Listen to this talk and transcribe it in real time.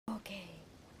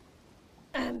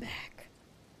I'm back.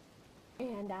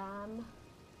 And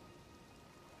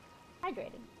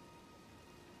hydrated.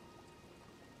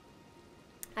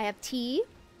 I have tea,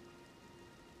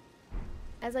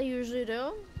 as I usually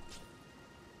do.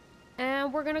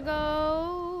 And we're gonna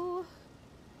go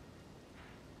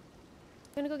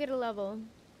get a level.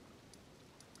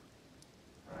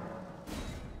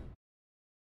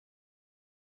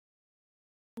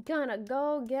 Gonna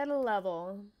go get a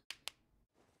level.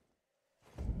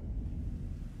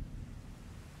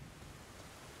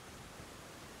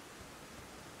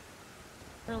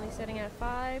 Currently sitting at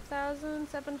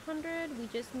 5,700. We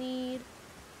just need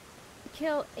to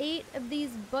kill 8 of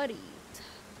these buddies.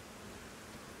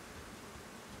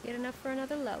 Get enough for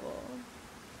another level.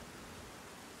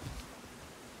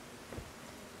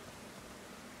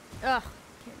 Ugh.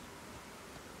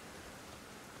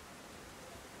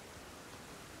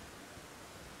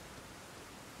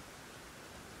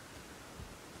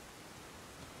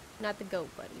 Not the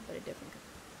goat buddy, but a different kind.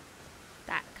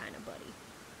 That kind of buddy.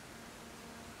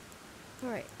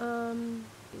 Alright, do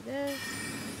this.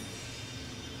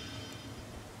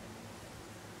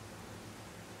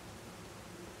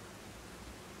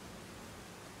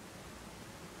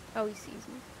 Oh, he sees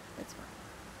me. That's fine.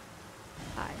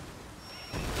 Hi.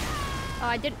 Oh,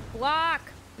 I didn't block!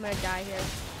 I'm gonna die here.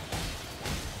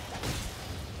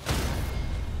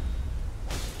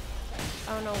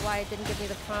 I don't know why it didn't give me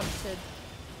the prompt to...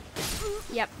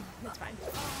 Yep, it's fine.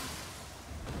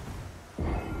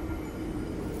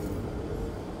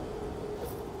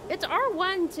 It's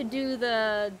R1 to do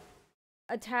the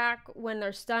attack when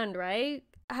they're stunned, right?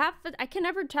 I can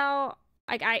never tell.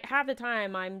 Like, half the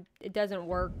time it doesn't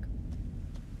work.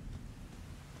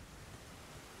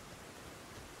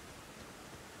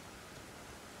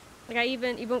 Like, I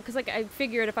even because like I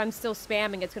figured if I'm still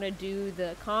spamming, it's gonna do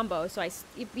the combo. So I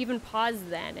even paused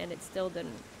then, and it still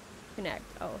didn't connect.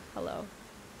 Oh, hello.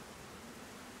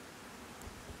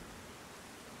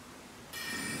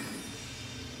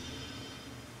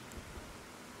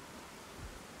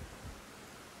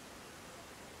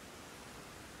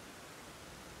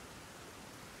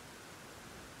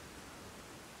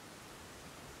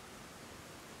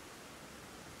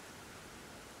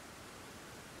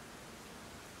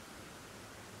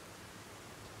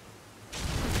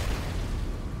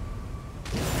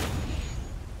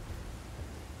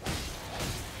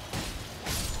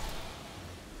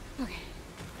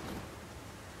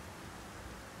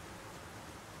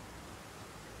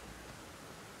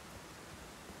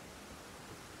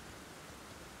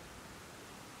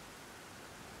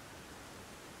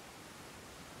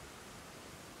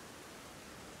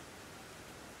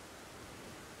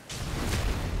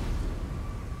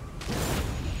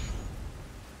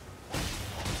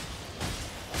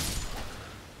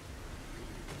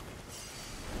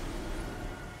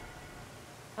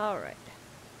 Alright.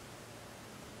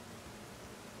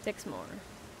 6 more.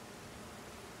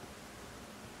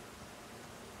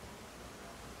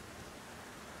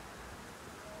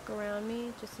 Look around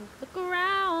me, look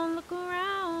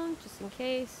around, just in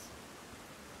case.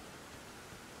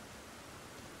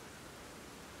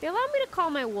 They allow me to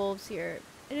call my wolves here,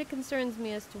 and it concerns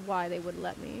me as to why they would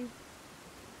let me.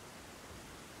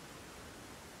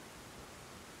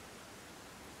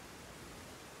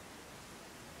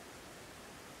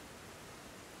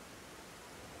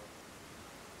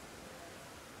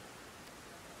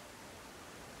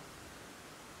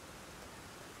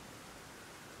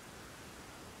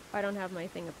 I don't have my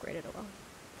thing upgraded at all.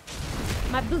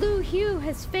 My blue hue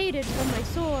has faded from my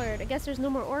sword. I guess there's no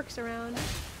more orcs around.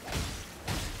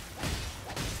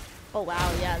 Oh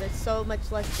wow, yeah, there's so much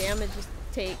less damage it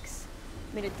takes.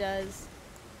 I mean, it does.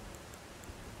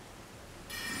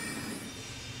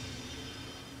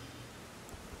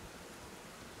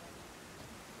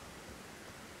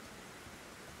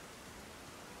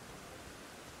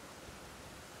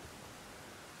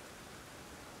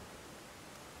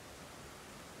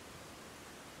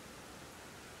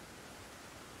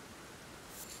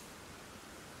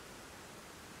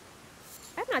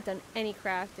 I've not done any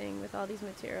crafting with all these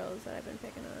materials that I've been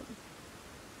picking up.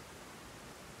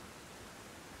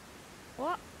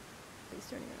 What? He's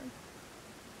turning around.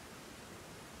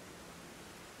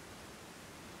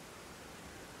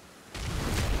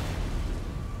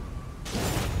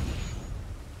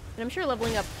 And I'm sure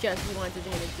leveling up just once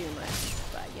isn't going to do much,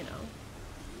 but you know.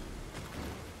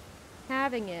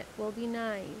 Having it will be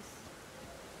nice.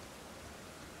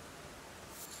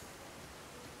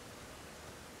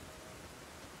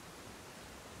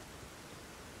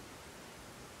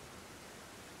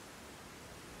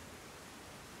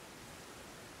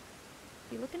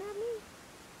 You looking at me?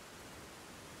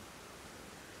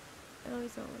 Oh,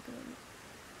 he's not looking at me.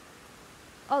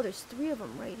 Oh, there's 3 of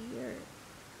them right here.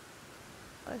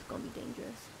 Oh, it's gonna be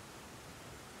dangerous.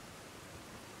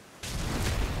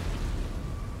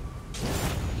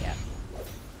 Yep.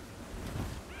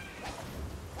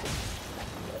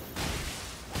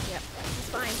 Yep. It's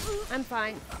fine. I'm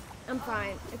fine. I'm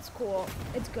fine. It's cool.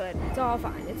 It's good. It's all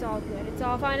fine. It's all good. It's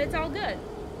all fine. It's all good.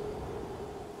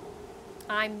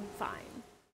 I'm fine.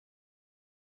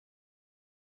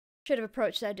 Should have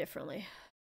approached that differently.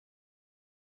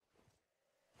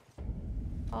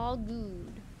 All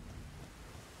good.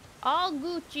 All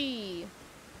Gucci.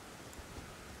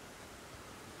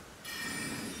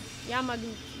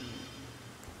 Yamaguchi.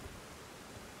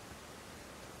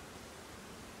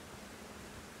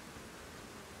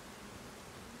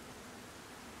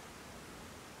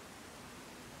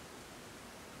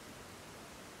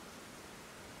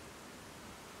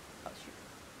 Oh, shoot.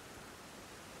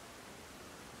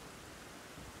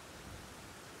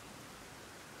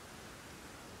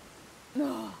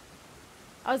 No.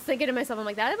 I was thinking to myself, I'm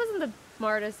like, that wasn't the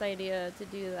smartest idea to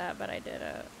do that, but I did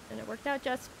it. And it worked out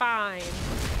just fine.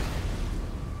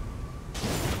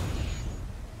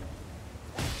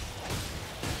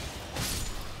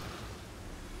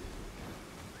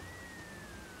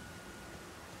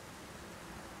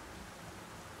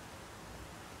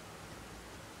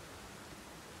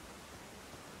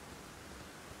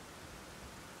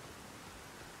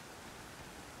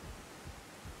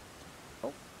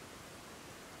 Oh.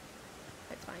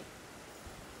 That's fine.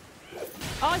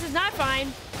 Oh, this is not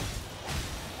fine.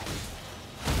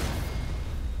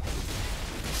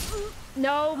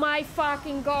 No, my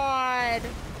fucking god.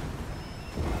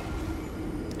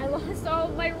 I lost all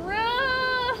of my runes.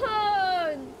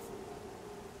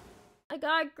 I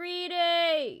got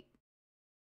greedy.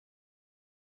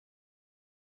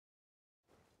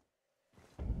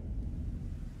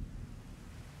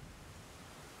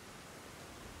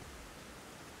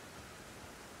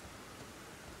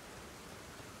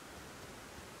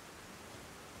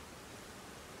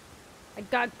 I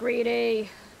got greedy.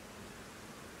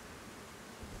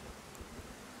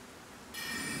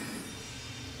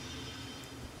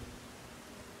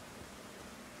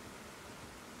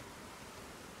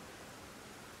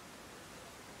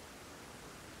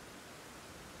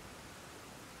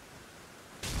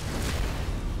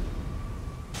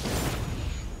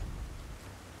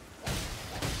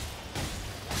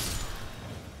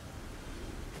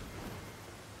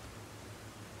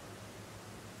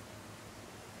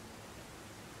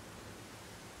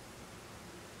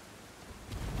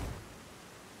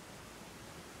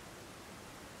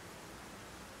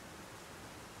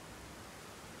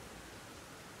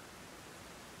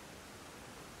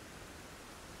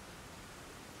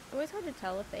 Always hard to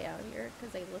tell if they out here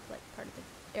because they look like part of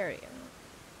the area.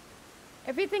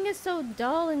 Everything is so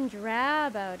dull and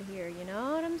drab out here, you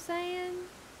know what I'm saying?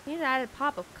 You need to add a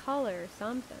pop of color or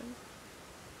something.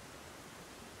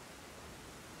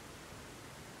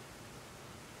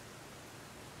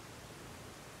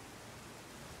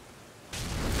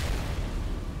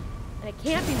 And it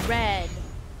can't be red.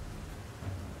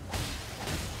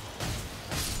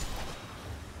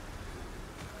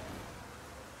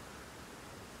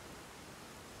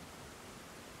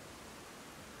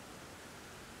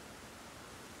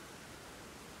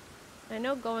 I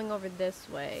know going over this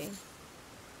way,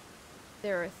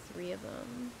 there are 3 of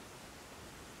them.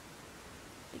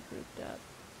 They grouped up.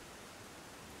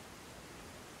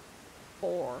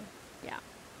 4. Yeah,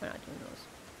 we're not doing those.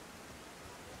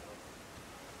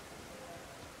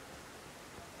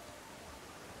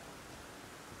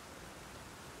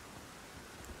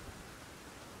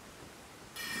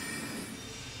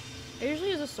 I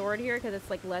usually use a sword here because it's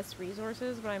like less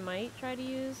resources, but I might try to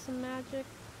use some magic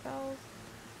spells.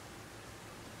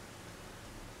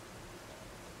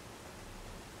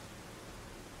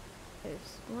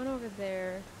 There's one over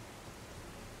there,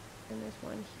 and there's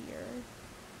one here.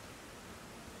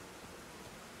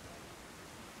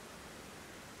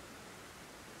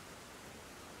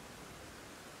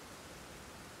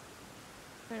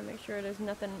 Trying to make sure there's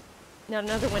nothing, not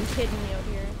another one hidden out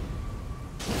here.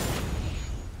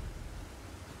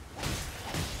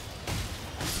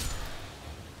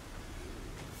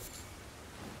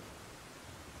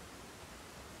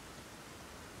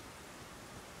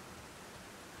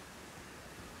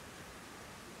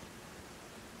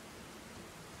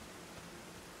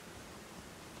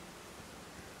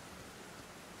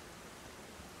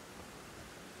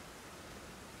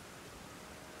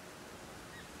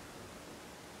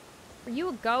 Were you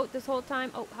a goat this whole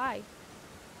time? Oh, hi.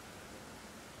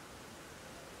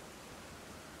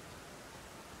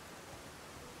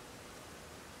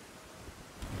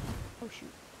 Oh, shoot.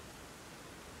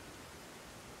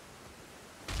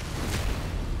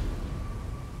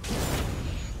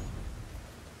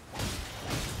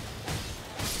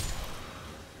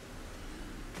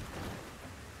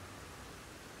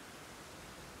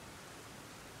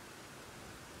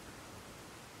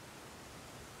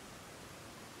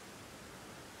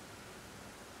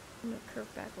 I'm gonna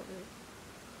curve back over here.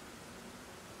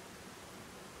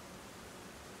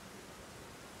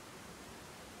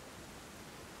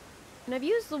 And I've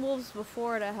used the wolves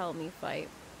before to help me fight.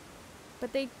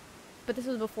 But this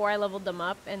was before I leveled them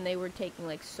up and they were taking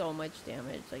like so much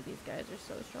damage. Like these guys are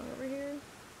so strong over here.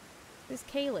 This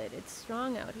Kaled, it's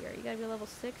strong out here. You gotta be level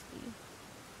 60.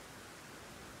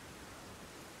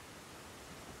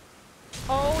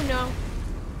 Oh no!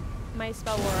 My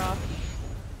spell wore off.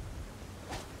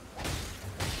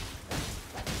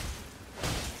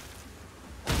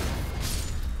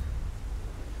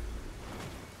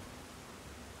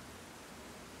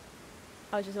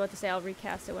 I was just about to say I'll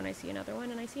recast it when I see another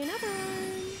one, and I see another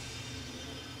one!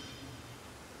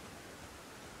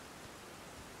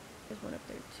 There's one up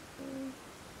there too.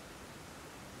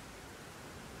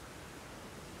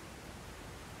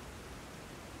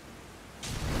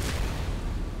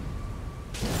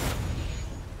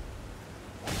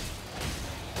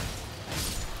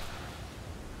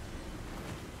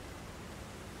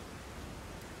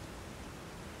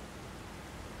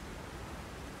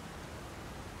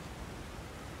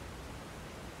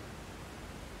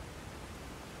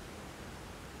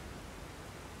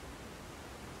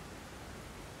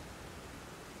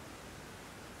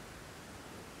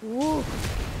 Ooh.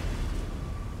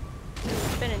 You're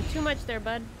spinning too much there,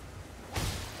 bud.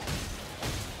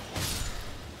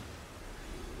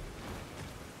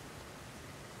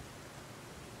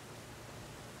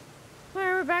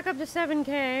 Alright, we're back up to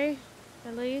 7k.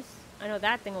 At least. I know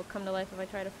that thing will come to life if I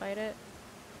try to fight it.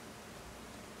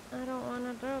 I don't want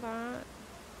to do that.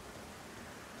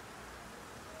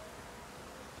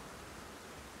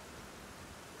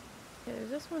 Okay,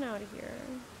 there's this one out here.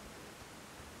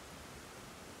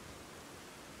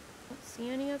 Don't see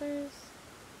any others.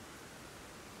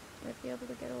 Might be able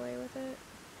to get away with it.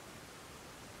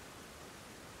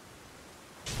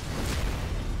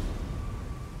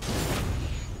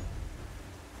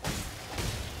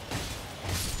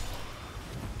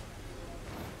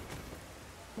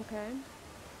 Okay.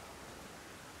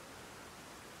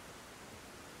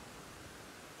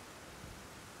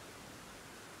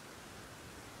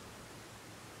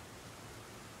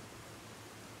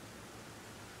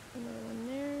 Another one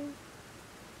there.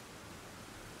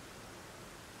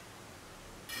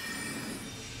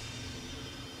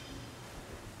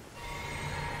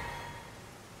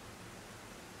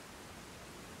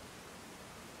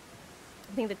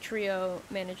 I think the trio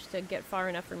managed to get far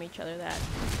enough from each other that...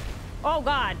 Oh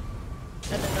god!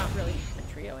 That they're not really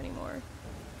a trio anymore.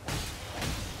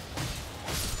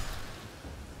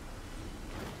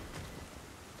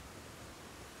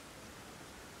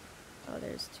 Oh,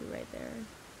 there's two right there.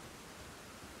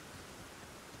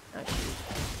 Oh shoot.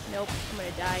 Nope, I'm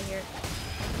gonna die here.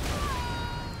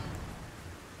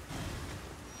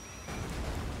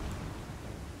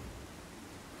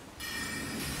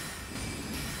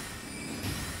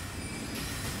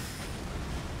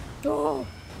 Oh!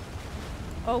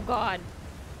 Oh god.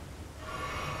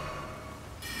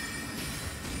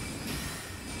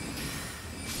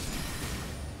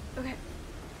 Okay.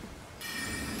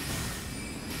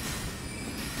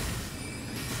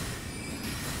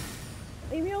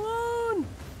 Leave me alone!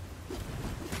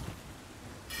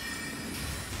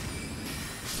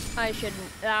 I shouldn't.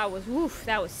 That was, woof,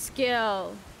 that was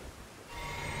skill.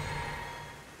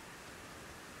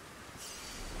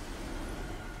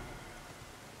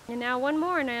 And now one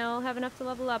more and I'll have enough to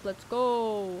level up. Let's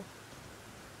go.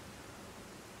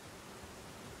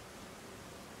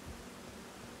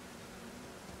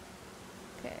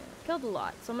 Okay, killed a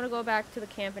lot. So I'm gonna go back to the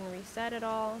camp and reset it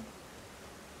all.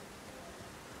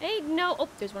 Ain't no... Oh,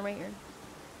 there's one right here.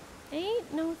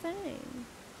 Ain't no thing.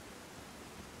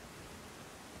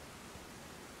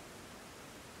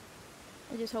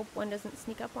 I just hope one doesn't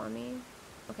sneak up on me.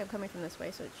 Okay, I'm coming from this way,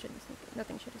 so it shouldn't sneak...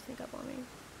 Nothing should sneak up on me.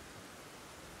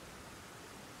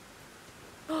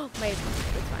 Oh, it's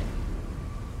fine.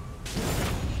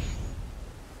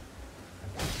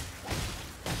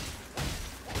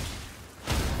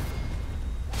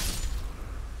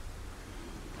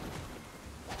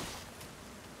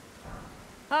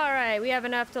 Alright, we have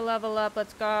enough to level up.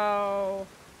 Let's go.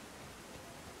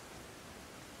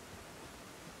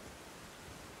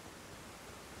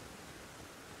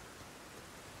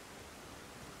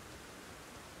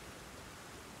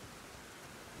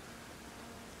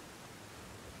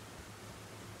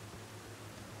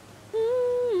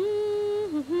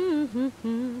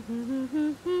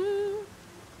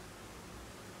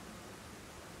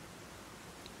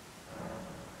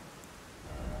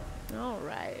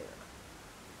 Alright.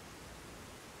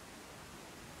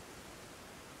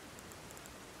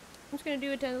 I'm just gonna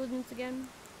do intelligence again.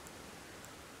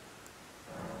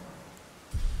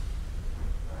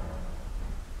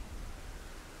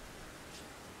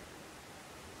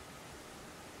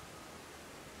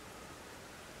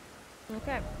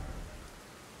 Okay.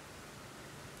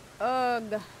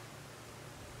 Ugh.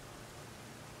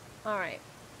 Alright.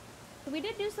 So we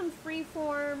did do some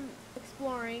freeform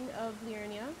exploring of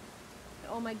Liurnia.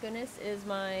 Oh my goodness, is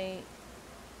my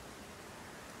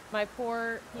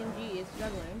poor PNG is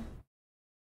struggling.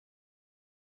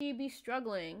 She be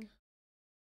struggling.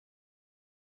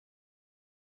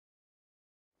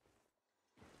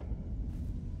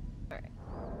 Alright.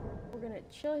 We're gonna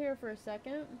chill here for a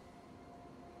second.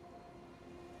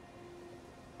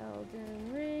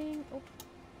 Elden Ring. Oh.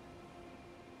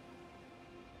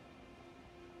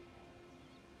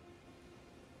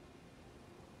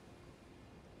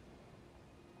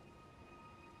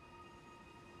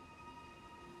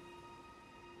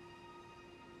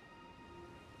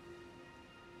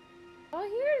 Oh,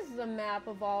 here's the map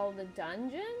of all the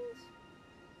dungeons.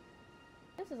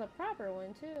 This is a proper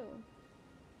one, too.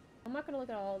 I'm not gonna look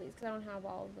at all of these because I don't have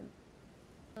all of them.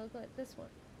 I'll look at this one.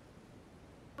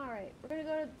 Alright, we're gonna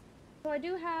go to... So I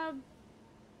do have...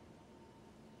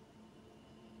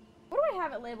 What do I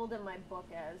have it labeled in my book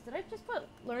as? Did I just put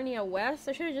Liurnia West?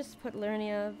 I should have just put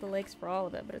Liurnia the Lakes for all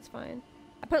of it, but it's fine.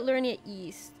 I put Liurnia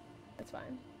East. That's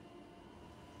fine.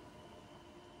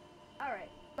 Alright,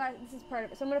 but this is part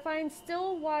of it. So I'm gonna find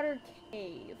Stillwater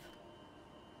Cave.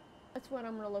 That's what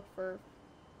I'm gonna look for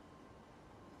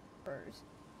first.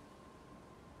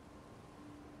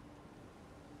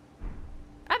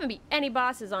 I haven't beat any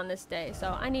bosses on this day,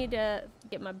 so I need to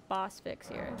get my boss fix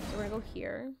here. So we're gonna go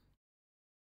here.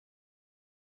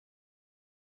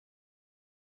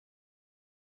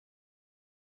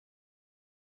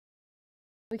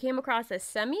 We came across a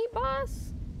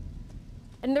semi-boss?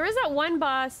 And there is that one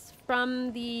boss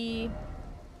from the...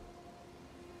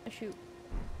 shoot.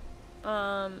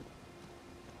 From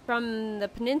the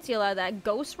peninsula, that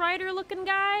Ghost Rider looking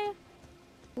guy.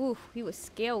 Oof, he was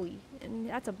scaly. And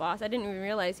that's a boss. I didn't even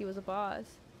realize he was a boss.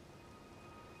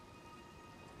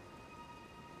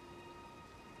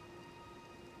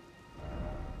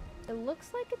 It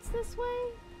looks like it's this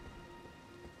way.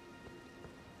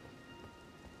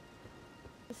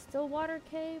 The Stillwater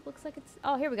Cave looks like it's...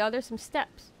 Oh, here we go. There's some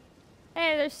steps.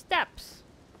 Hey, there's steps.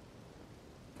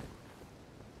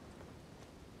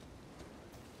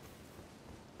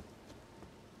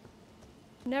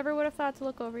 Never would have thought to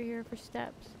look over here for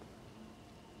steps.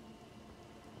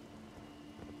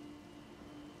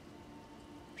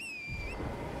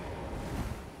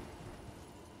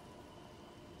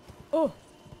 Oh.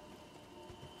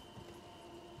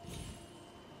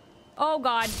 Oh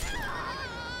God.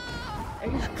 Are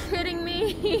you kidding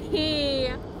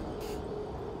me?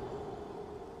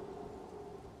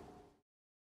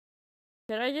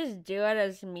 Should I just do it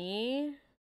as me? I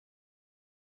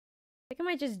think I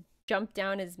might just jump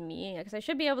down as me, because I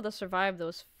should be able to survive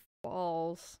those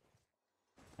falls.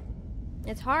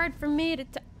 It's hard for me to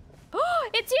Oh,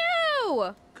 it's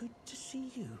you! Good to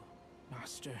see you,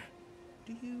 Master.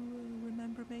 Do you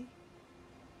remember me?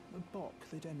 Bok,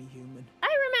 the demi-human.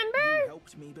 I remember! You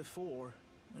helped me before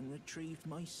and retrieved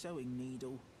my sewing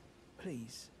needle.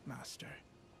 Please, Master.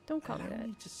 Don't call me allow that.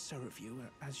 me to serve you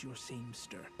as your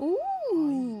seamster.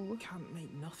 Ooh! I can't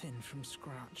make nothing from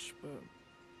scratch, but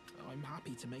I'm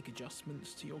happy to make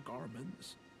adjustments to your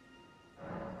garments.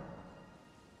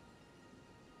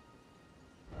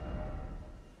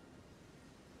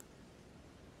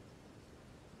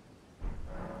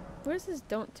 Where's this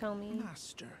don't tell me?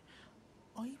 Master,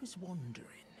 I was wondering,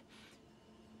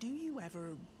 do you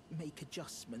ever make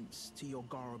adjustments to your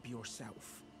garb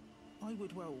yourself? I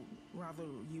would, well, rather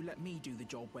you let me do the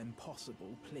job when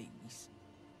possible, please.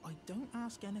 I don't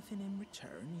ask anything in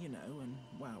return, you know, and,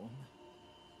 well,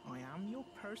 I am your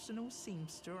personal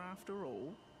seamster after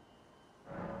all.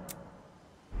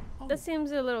 That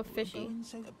seems a little fishy.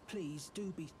 Please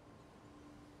do be...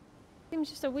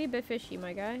 Seems just a wee bit fishy,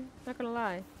 my guy. Not gonna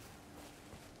lie.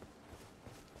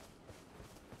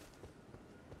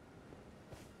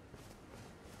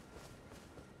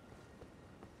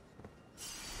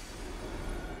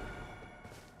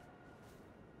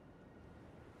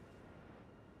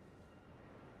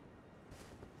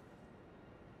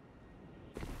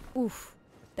 Oof,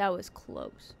 that was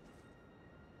close.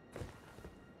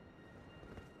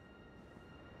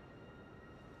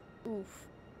 Oof.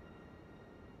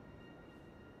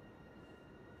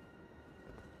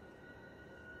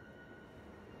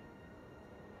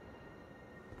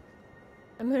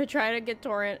 I'm gonna try to get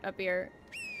Torrent up here.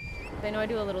 I know I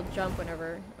do a little jump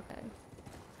whenever. Okay.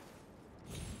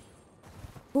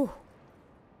 Ooh.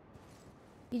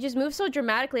 He just moves so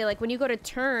dramatically. Like when you go to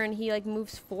turn, he like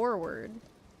moves forward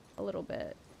a little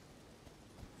bit.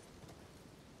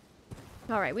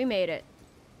 All right, we made it.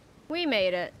 We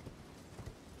made it.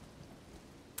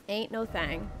 Ain't no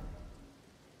thing.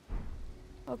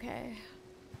 Okay.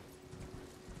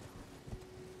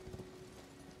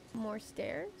 More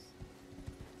stairs?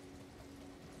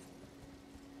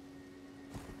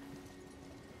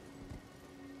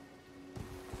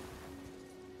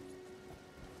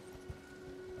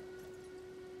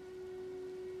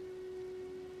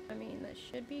 I mean, that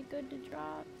should be good to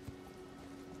drop.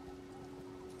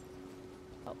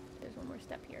 Oh, there's one more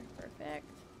step here. Perfect.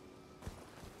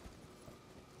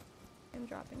 I'm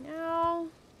dropping now.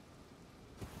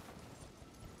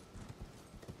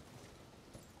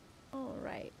 All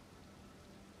right.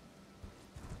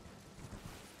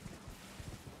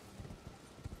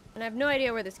 And I have no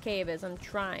idea where this cave is. I'm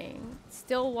trying.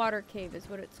 Stillwater Cave is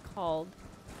what it's called.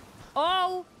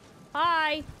 Oh!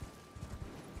 Hi!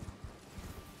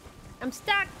 I'm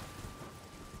stuck!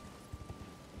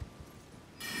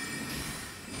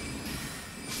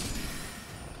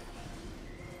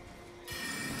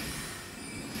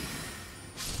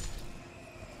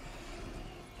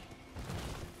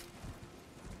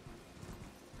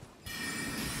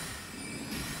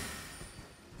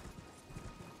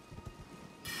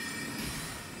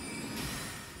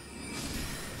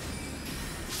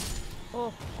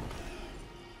 Oh.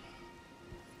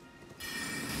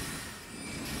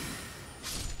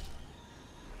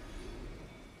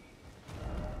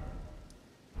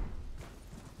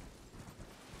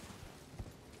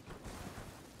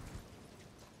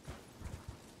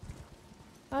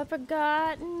 I've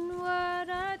forgotten what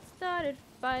I started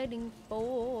fighting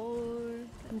for.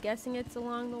 I'm guessing it's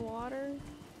along the water.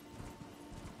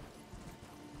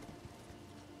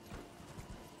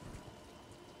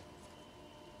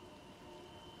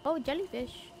 Oh,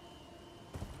 jellyfish.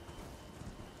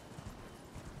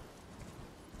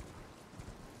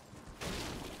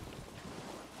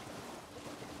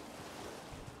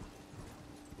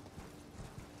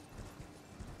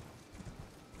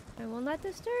 I will not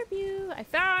disturb you. I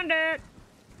found it!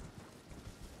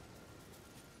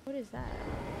 What is that?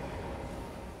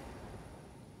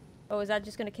 Oh, is that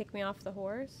just gonna kick me off the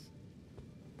horse?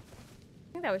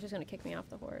 I think that was just gonna kick me off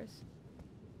the horse.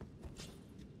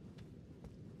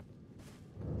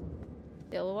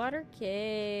 Stillwater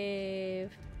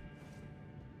Cave.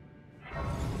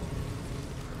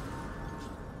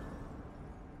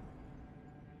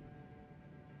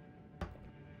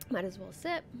 Might as well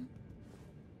sip.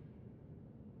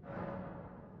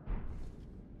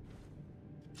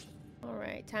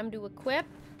 Alright, time to equip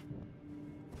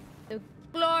the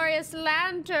glorious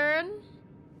lantern.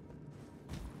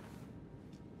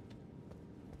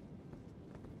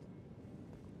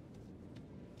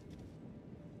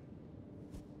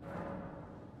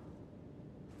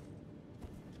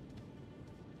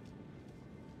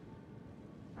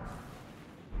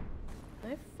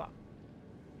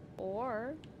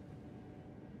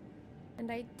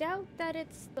 And I doubt that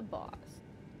it's the boss.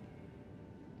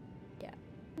 Yeah.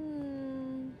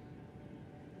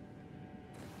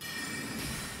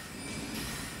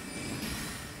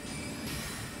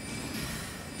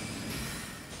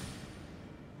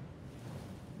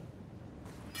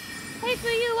 Hey, for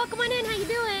you, welcome on in. How you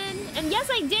doing? And yes,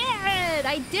 I did.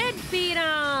 I did beat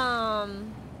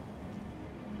him.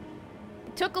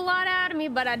 It took a lot out of me,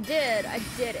 but I did. I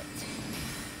did it.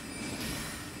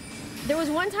 There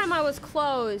was one time I was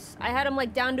close. I had him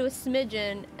like down to a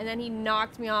smidgen, and then he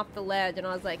knocked me off the ledge, and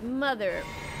I was like, mother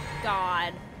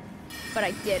God. But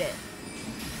I did it.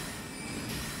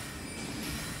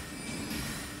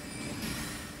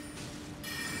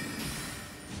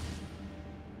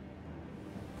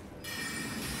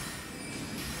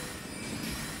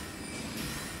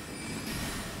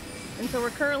 And so we're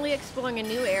currently exploring a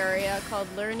new area called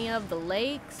Lernia of the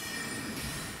Lakes.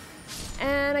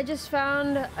 And I just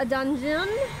found a dungeon.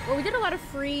 Well, we did a lot of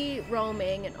free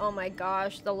roaming, and oh my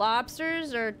gosh, the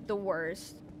lobsters are the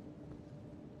worst.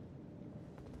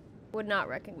 Would not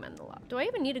recommend the lobster. Do I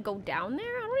even need to go down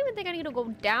there? I don't even think I need to go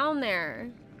down there.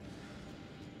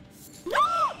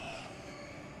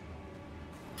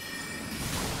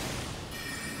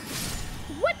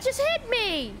 What just hit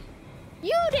me?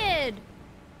 You did!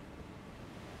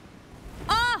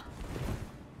 Ah!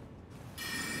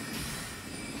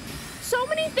 So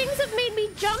many things have made me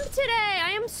jump today.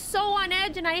 I am so on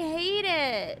edge and I hate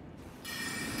it.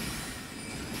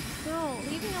 No,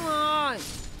 leave me alone.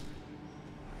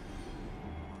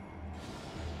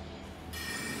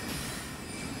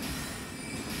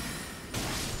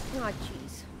 Oh,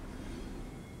 jeez.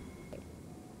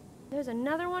 There's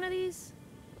another one of these.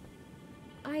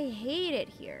 I hate it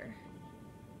here.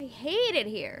 I hate it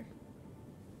here.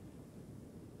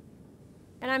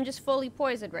 And I'm just fully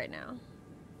poisoned right now.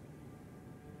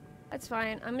 That's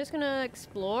fine. I'm just gonna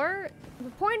explore. The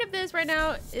point of this right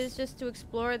now is just to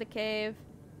explore the cave,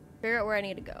 figure out where I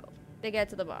need to go to get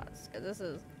to the boss. Because this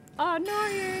is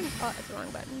annoying. Oh, that's the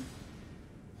wrong button.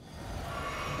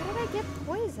 How did I get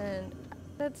poisoned?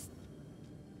 That's...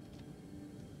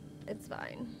 It's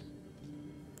fine.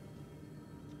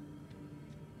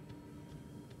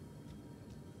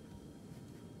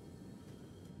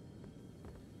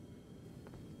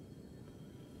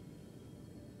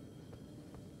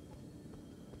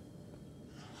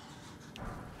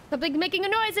 Something making a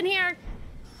noise in here!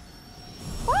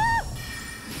 Ah!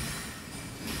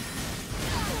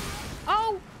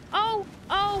 Oh! Oh!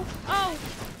 Oh! Oh!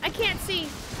 I can't see!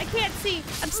 I can't see!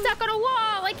 I'm stuck on a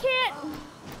wall! I can't!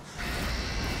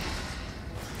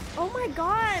 Oh my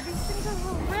god! These things are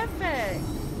horrific!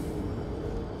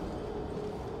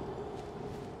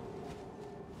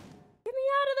 Get me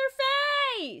out of their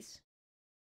face!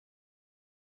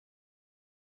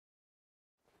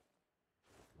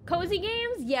 Cozy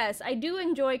games? Yes, I do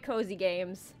enjoy cozy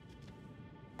games.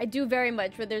 I do very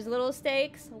much, where there's little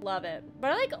stakes. Love it.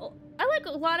 But I like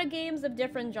a lot of games of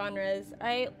different genres.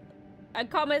 I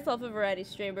call myself a variety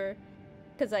streamer,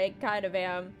 because I kind of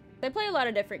am. I play a lot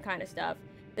of different kind of stuff.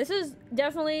 This is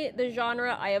definitely the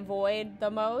genre I avoid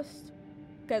the most,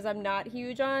 because I'm not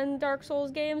huge on Dark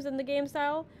Souls games and the game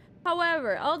style.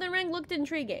 However, Elden Ring looked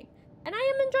intriguing, and I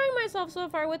am enjoying myself so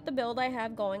far with the build I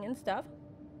have going and stuff.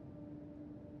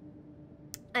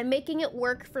 I'm making it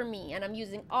work for me, and I'm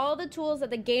using all the tools that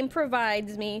the game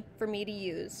provides me for me to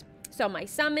use. So my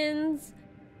summons,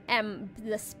 and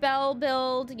the spell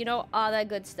build, you know, all that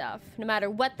good stuff. No matter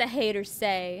what the haters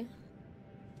say.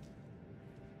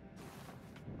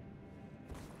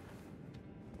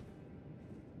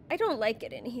 I don't like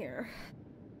it in here.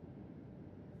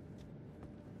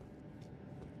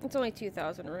 It's only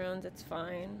 2,000 runes, it's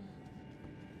fine.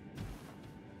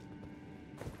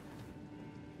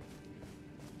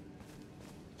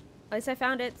 At least I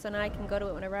found it, so now I can go to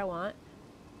it whenever I want.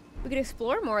 We could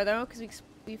explore more, though, because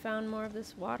we found more of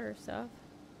this water stuff.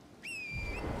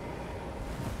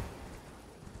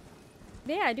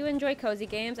 But yeah, I do enjoy cozy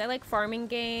games. I like farming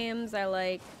games. I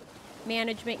like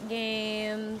management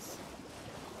games.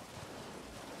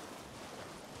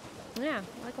 Yeah,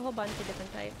 I like a whole bunch of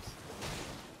different types.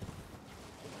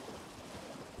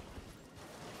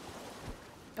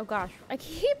 Oh gosh, I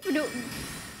keep doing...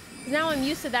 Now I'm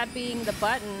used to that being the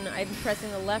button. I'm pressing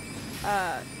the left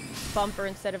bumper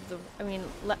instead of the... I mean,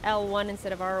 L1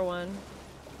 instead of R1.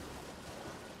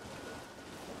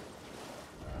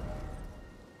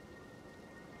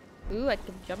 Ooh, I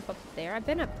could jump up there. I've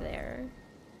been up there.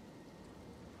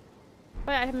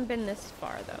 But I haven't been this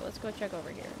far, though. Let's go check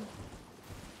over here.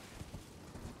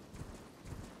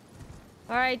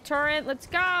 Alright, Torrent, let's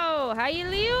go! How you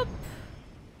loop?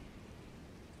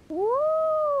 Woo!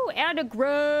 And a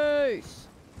grace!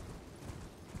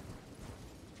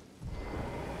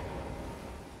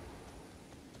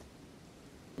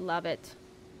 Love it.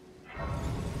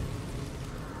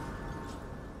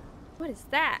 What is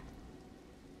that?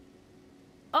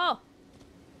 Oh!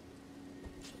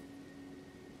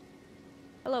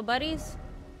 Hello, buddies.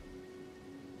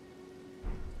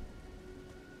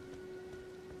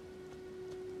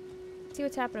 Let's see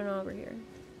what's happening over here.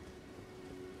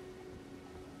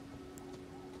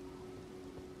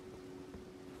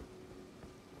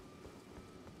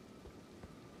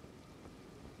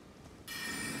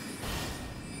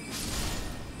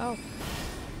 Oh.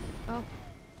 Oh.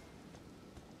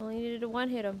 Only needed to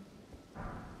one-hit him.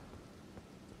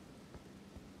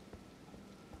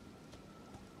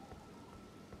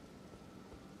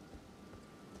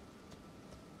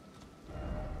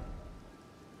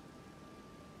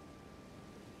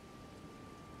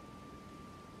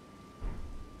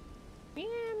 Yeah,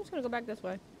 I'm just gonna go back this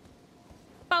way.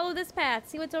 Follow this path,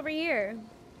 see what's over here.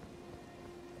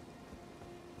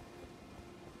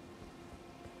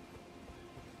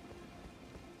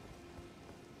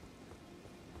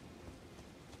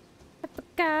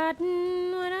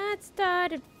 Forgotten when I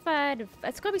started fighting.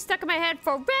 It's gonna be stuck in my head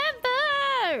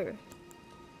forever.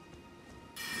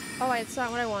 Oh, it's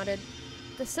not what I wanted.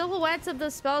 The silhouettes of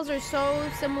the spells are so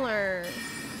similar.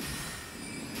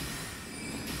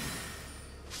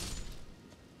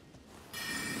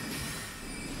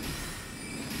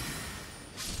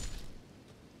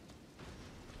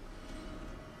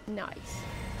 Nice.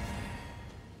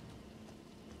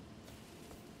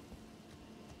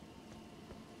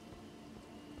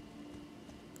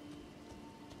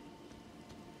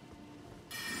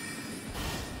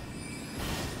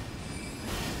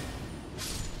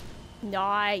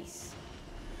 Nice.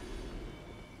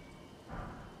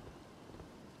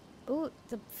 Ooh,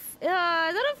 Is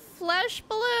that a flesh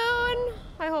balloon?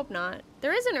 I hope not.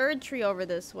 There is an Erd tree over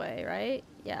this way, right?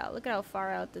 Yeah, look at how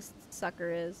far out this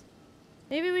sucker is.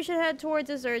 Maybe we should head towards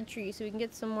this Erd tree so we can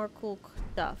get some more cool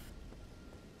stuff.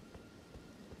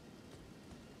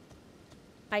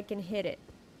 I can hit it.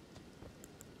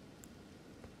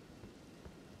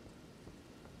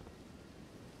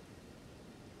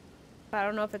 But I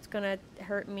don't know if it's gonna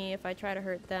hurt me if I try to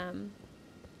hurt them.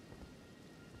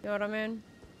 You know what I mean?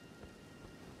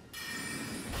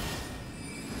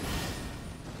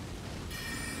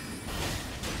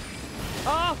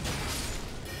 Oh!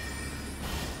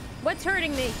 What's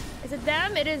hurting me? Is it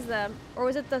them? It is them. Or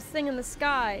was it the thing in the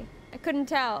sky? I couldn't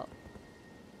tell.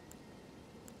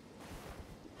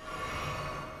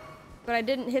 But I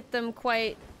didn't hit them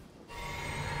quite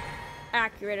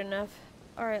accurate enough.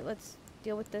 Alright, let's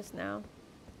deal with this now.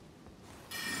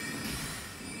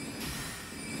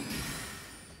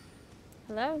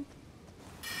 Hello?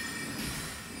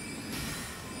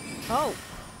 Oh.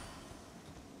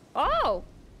 Oh!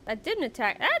 That didn't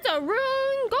attack. That's a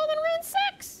rune! Golden rune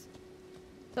 6!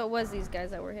 So it was these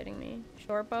guys that were hitting me.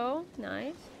 Short bow.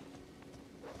 Nice.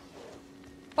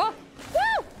 Oh!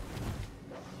 Woo!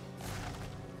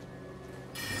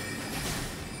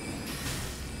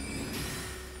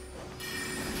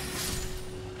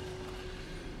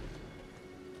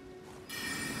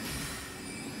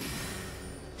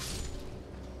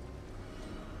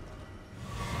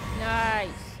 Nice.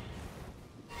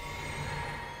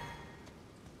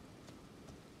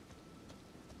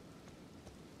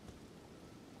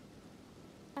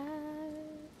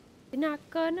 You're not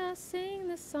gonna sing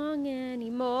the song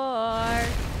anymore.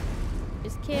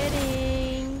 Just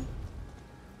kidding.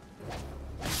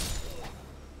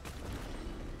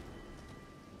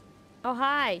 Oh,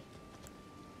 hi.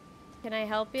 Can I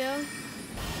help you?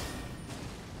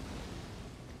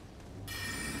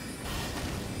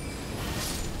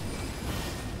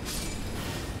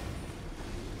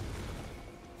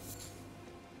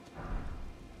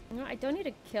 No, I don't need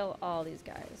to kill all these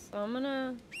guys. So I'm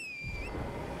gonna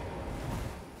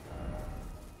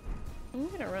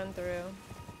run through.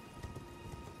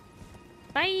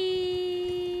 Bye!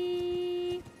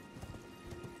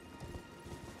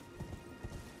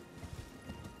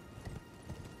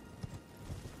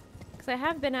 Because I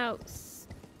have been out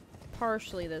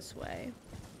partially this way.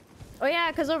 Oh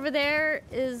yeah, because over there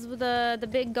is the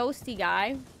big ghosty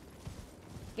guy.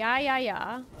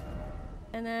 Yeah.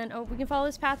 And then, oh, we can follow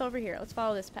this path over here. Let's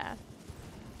follow this path.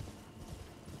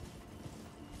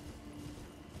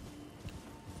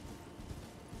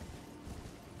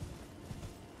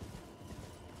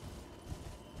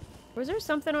 Was there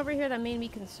something over here that made me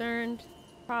concerned?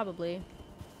 Probably.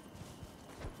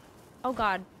 Oh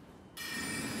god.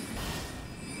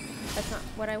 That's not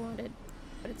what I wanted,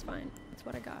 but it's fine. It's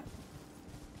what I got.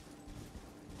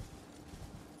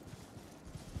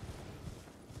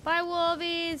 Bye,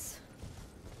 wolvies!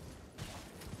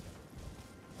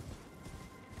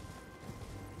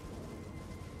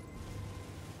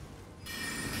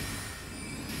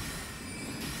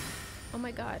 Oh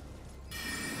my god.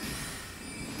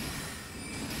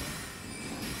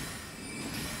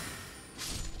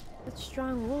 What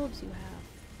strong wolves you have.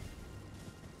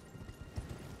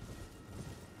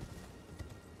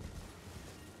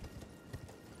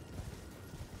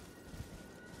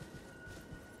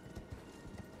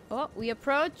 Oh, we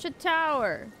approach a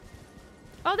tower.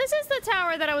 Oh, this is the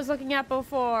tower that I was looking at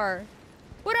before.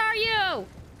 What are you?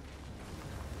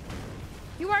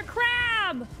 You are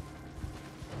crab!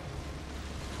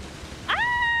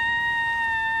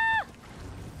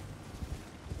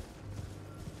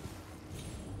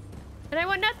 And I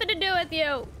want nothing to do with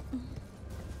you.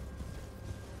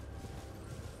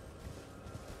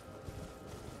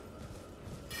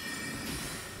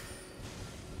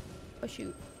 Oh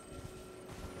shoot.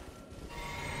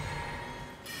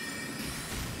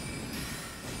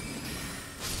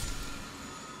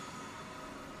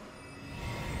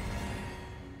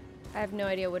 I have no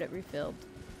idea what it refilled.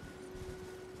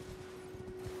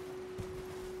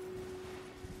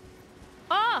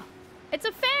 Oh! It's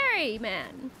a fairy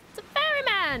man! It's a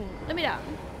ferryman! Let me down.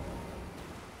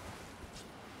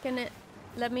 Can it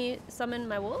let me summon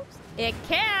my wolves? It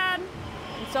can!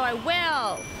 And so I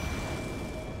will!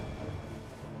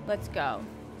 Let's go.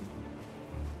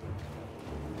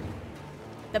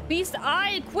 The beast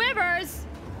eye quivers!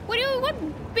 What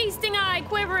beasting eye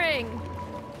quivering?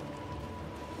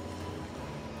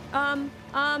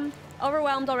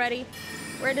 Overwhelmed already.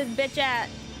 Where this bitch at?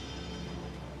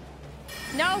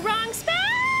 No, wrong spell!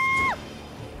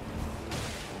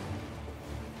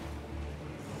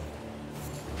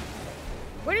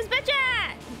 Where is bitch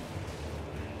at?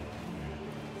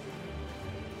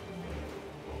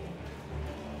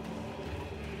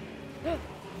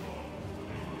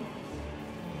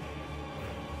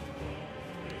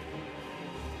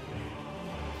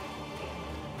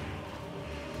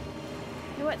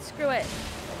 it, screw it.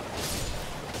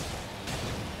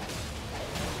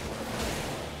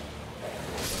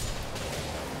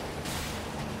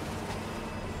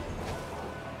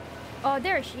 Oh,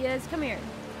 there she is. Come here.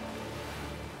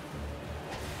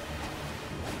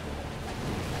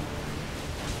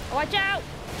 Oh, watch out!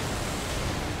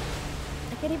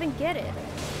 I can't even get it.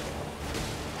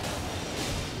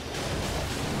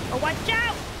 Oh, watch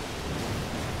out!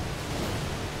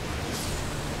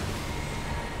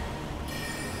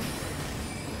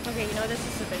 Okay, you know this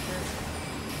is sufficient.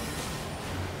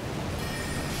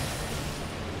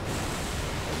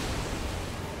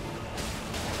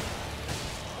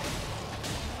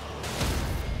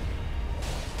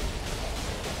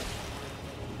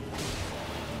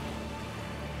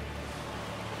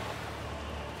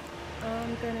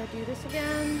 I'm gonna do this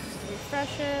again, just to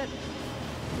refresh it.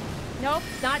 Nope,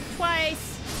 not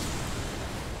twice.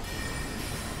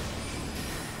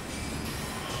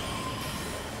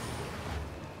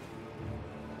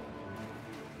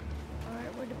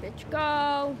 Alright, where'd the bitch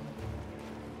go?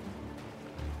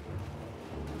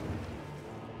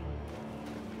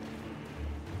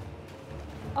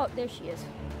 Oh, there she is.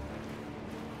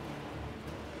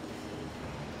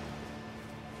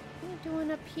 What are you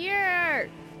doing up here?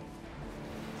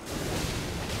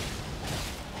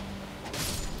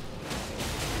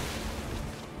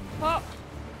 Oh.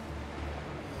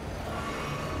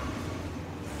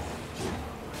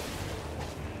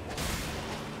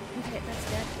 Okay,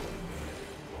 that's dead.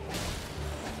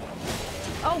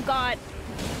 Oh god.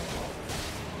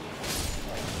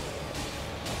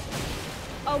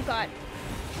 Oh god.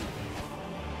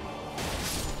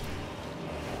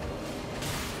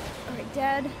 Alright,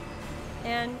 dead.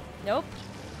 And nope.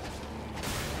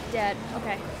 Dead.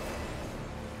 Okay.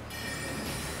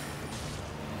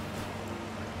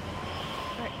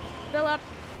 Alright, fill up.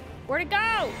 Where'd it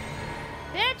go?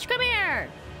 Bitch, come here!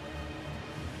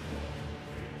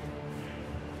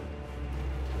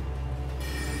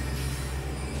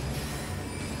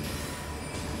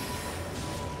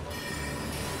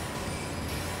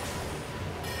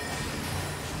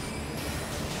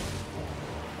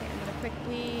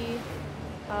 Quickly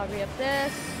re-up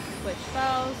this, switch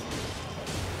spells.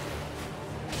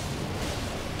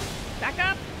 Back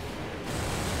up!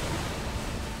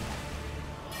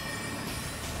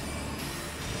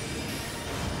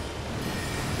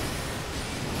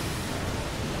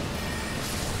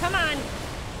 Come on!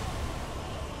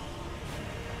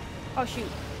 Oh shoot.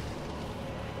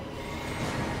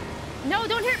 No,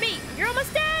 don't hurt me! You're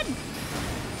almost dead!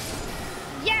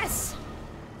 Yes!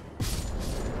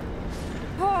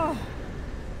 Oh.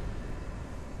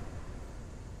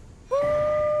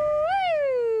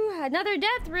 Woo! Another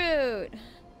death route.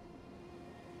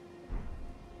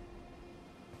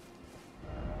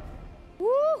 Woo!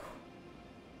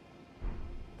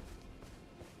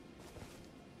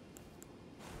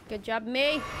 Good job,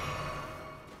 me.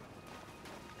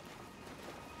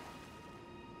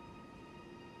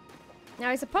 Now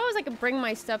I suppose I could bring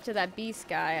my stuff to that beast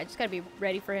guy. I just gotta be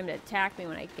ready for him to attack me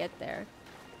when I get there.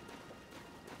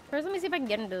 First, let me see if I can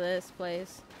get into this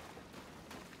place.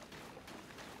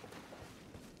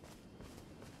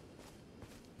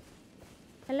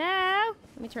 Hello?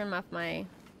 Let me turn off my...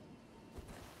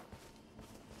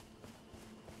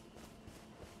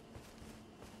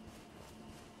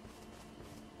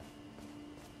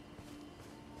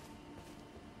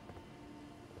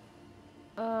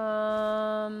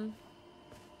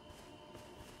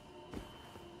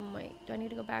 Wait, do I need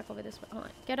to go back over this way? Hold on.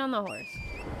 Get on the horse.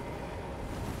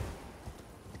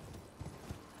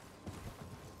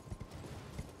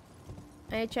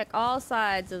 I need to check all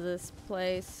sides of this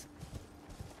place.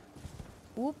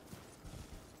 Whoop.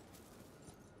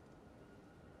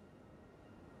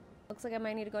 Looks like I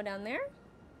might need to go down there.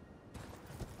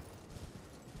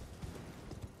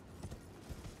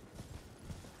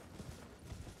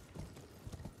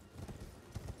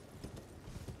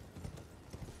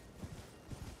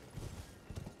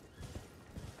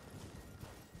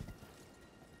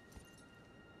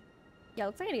 Yeah,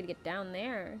 looks like I need to get down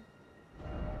there.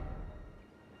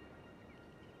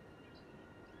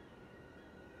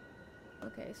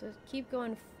 Okay, so keep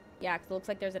going. Yeah, 'cause it looks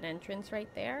like there's an entrance right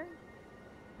there.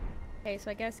 Okay, so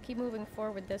I guess keep moving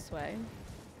forward this way.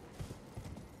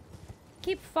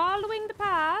 Keep following the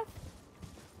path.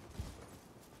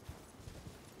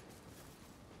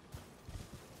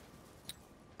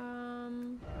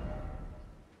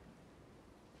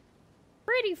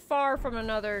 Pretty far from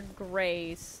another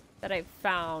grace that I've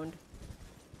found.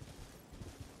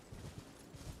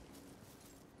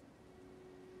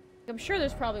 I'm sure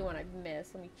there's probably one I've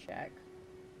missed. Let me check.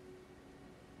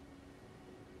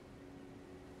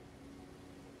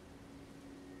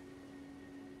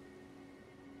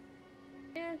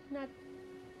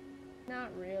 Not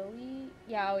really.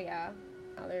 Yeah, oh yeah.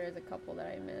 Oh, there is a couple that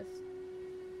I missed.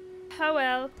 Oh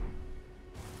well.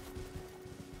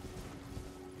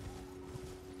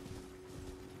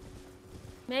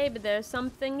 Maybe there's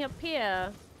something up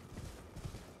here.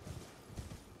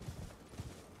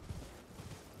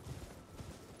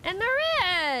 And there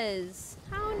is!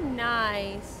 How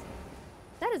nice.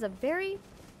 That is a very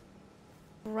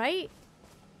bright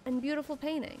and beautiful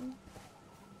painting.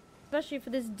 Especially for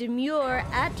this demure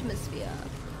atmosphere.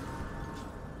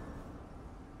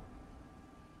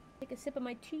 Take a sip of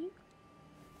my tea.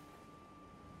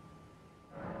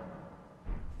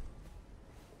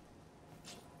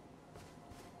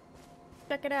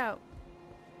 Check it out.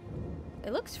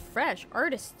 It looks fresh.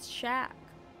 Artist's Shack.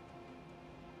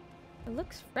 It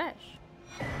looks fresh.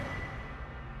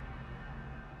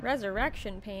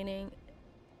 Resurrection painting.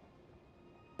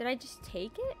 Did I just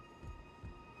take it?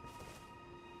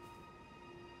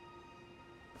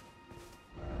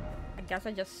 I guess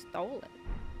I just stole it.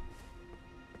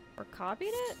 Or copied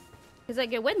it? Because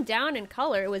like it went down in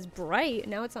color. It was bright.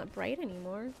 Now it's not bright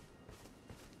anymore.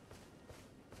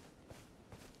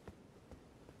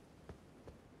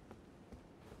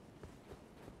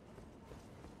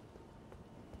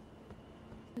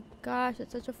 Oh my gosh,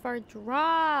 it's such a far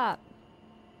drop.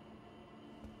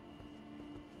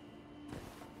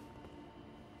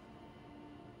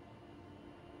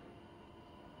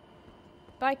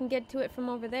 But I can get to it from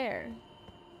over there.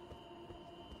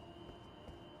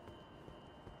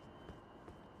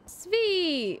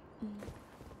 Sweet!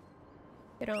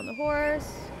 Get on the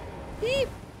horse. Beep!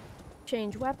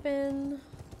 Change weapon.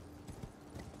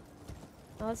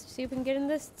 Now let's see if we can get in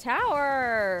this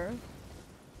tower.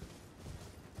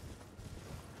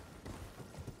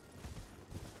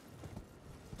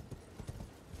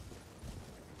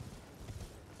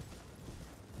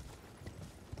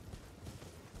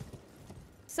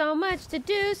 So much to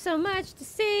do, so much to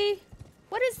see.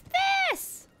 What is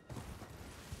this?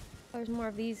 Oh, there's more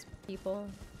of these people.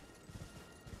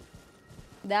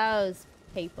 Those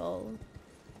people.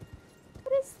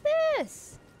 What is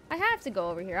this? I have to go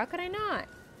over here. How could I not?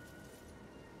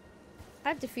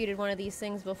 I've defeated one of these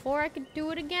things before. I could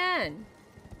do it again.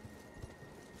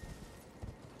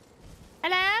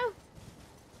 Hello?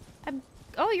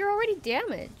 Oh, you're already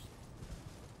damaged.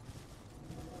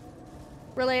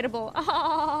 Relatable.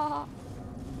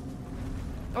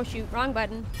 Oh shoot, wrong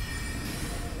button.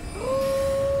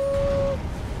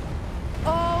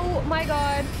 Oh my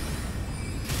god.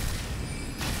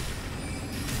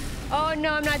 Oh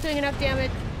no, I'm not doing enough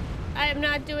damage. I am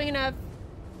not doing enough.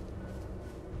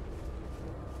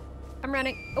 I'm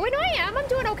running. Oh wait, no I am. I'm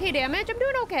doing okay damage. I'm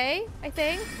doing okay, I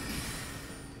think.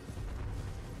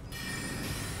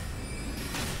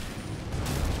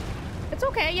 It's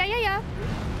okay, yeah.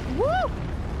 Woo!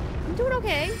 I'm doing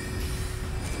okay.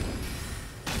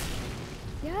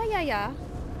 Yeah.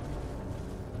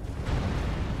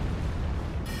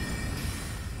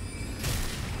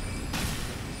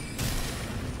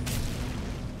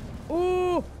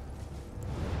 Ooh!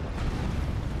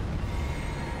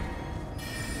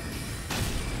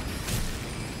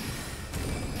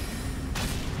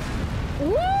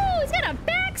 Ooh, he's got a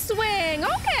backswing!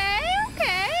 Okay.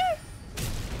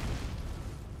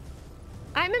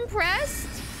 I'm impressed.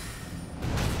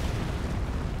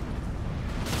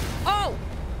 Oh!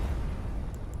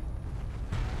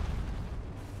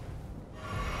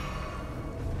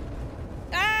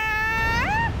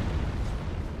 Ah!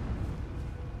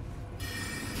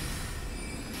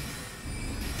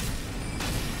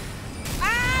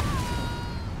 Ah!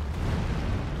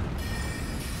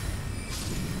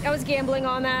 I was gambling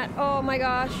on that. Oh my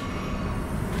gosh.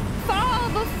 Fall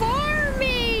before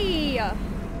me!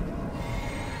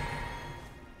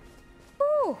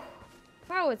 Whew.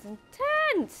 That was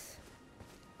intense.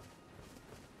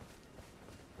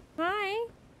 Hi.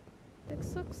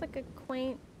 This looks like a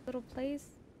quaint little place.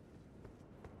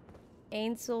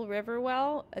 Ainsel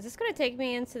Riverwell. Is this gonna take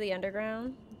me into the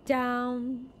underground?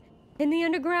 Down in the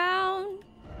underground?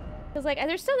 Cause like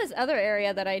there's still this other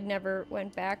area that I never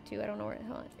went back to. I don't know where.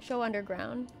 Hold on. Show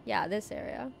underground. Yeah, this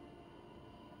area.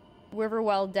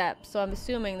 Riverwell depth. So I'm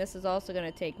assuming this is also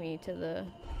gonna take me to the.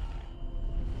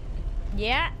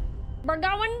 Yeah, we're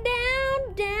going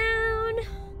down.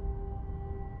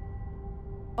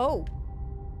 Oh.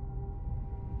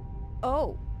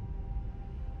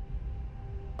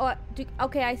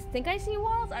 Okay, I think I see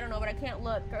walls. I don't know, but I can't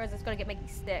look, or is this gonna make me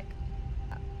stick?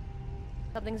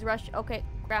 Something's rushed. Okay,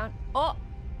 ground. Oh!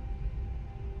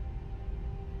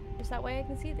 Just that way I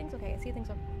can see things? Okay, I see things.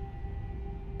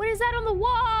 What is that on the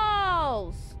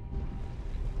walls?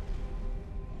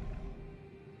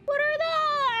 What are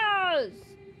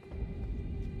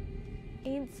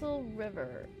Castle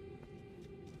River.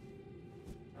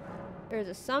 There's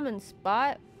a summon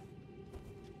spot.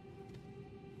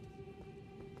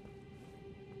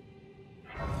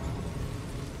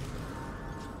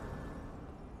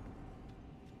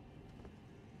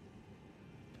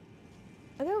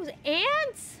 Are those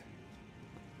ants?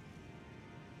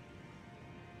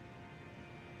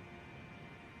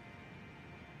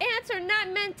 Ants are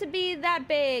not meant to be that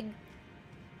big.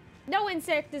 No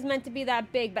insect is meant to be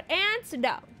that big, but ants,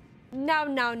 no. No,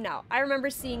 no, no. I remember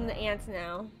seeing the ants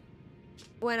now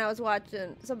when I was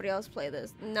watching somebody else play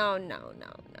this. No, no,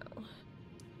 no, no.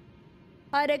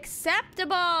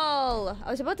 Unacceptable!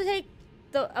 I was about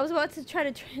to try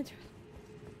to transfer.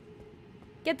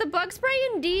 Get the bug spray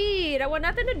indeed. I want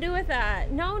nothing to do with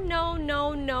that. No, no,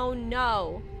 no, no,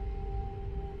 no.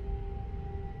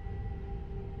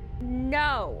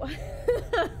 No.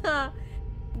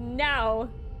 No.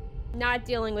 Not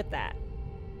dealing with that.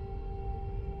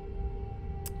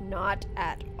 Not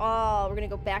at all. We're gonna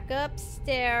go back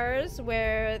upstairs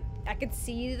where I could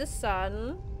see the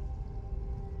sun.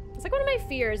 It's like one of my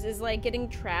fears is like getting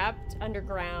trapped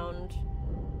underground.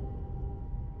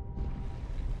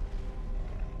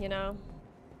 You know?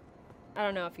 I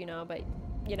don't know if you know, but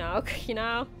you know, you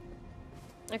know?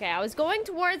 Okay, I was going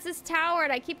towards this tower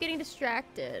and I keep getting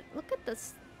distracted. Look at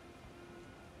this.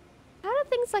 How do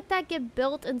things like that get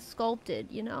built and sculpted,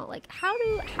 you know? Like, how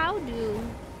do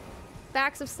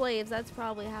backs of slaves, that's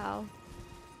probably how.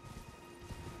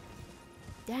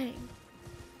 Dang.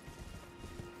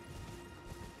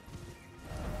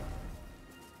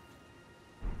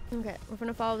 Okay, we're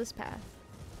gonna follow this path.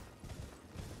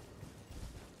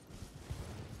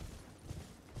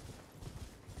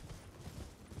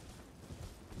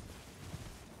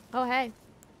 Oh, hey.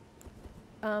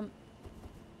 Hold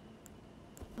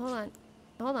on.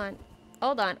 Hold on.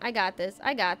 Hold on. I got this.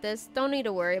 I got this. Don't need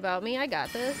to worry about me. I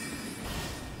got this.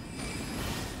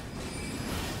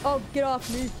 Oh, get off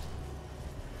me.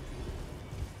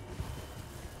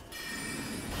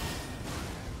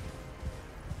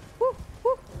 Woo,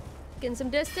 woo. Getting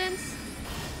some distance.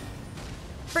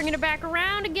 Bringing it back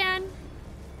around again.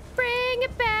 Bring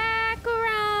it back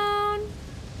around.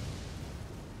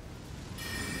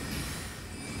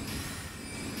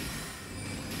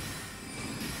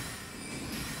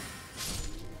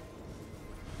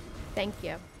 Thank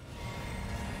you.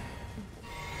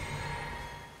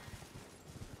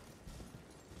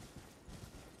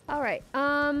 All right.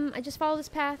 I just follow this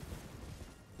path.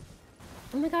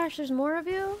 Oh my gosh, there's more of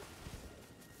you?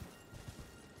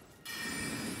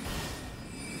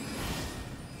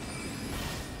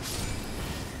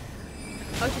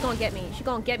 Oh, she's gonna get me. She's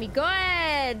gonna get me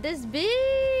good. This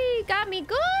bee got me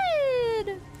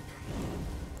good.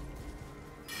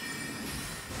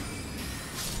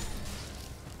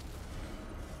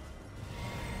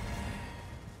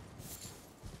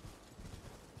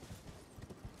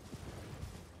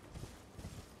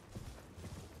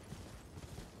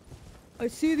 I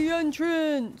see the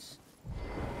entrance.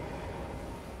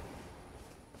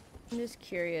 I'm just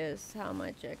curious how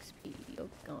much XP you're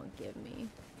gonna give me.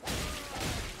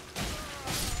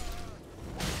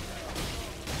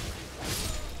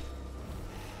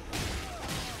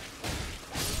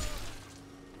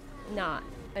 Not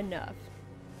enough.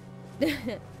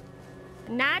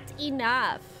 Not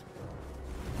enough.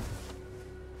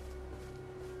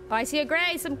 Oh, I see a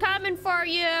grace. I'm coming for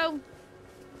you.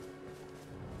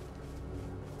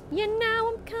 You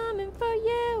know I'm coming for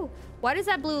you. What is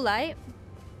that blue light?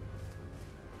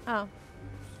 Oh.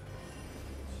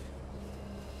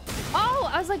 Oh,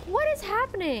 I was like, what is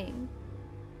happening?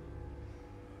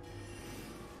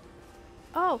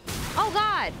 Oh. Oh,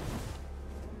 God.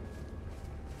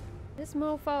 This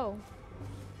mofo.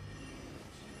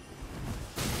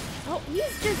 Oh,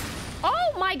 he's just...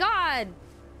 Oh, my God.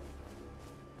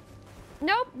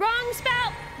 Nope, wrong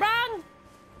spell. Wrong.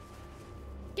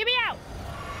 Get me out.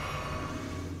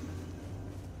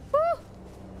 Woo.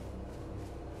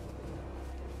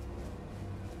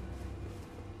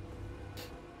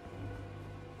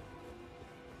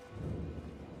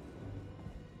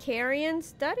 Carrion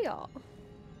study all.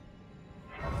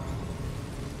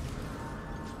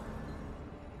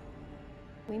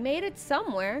 We made it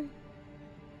somewhere.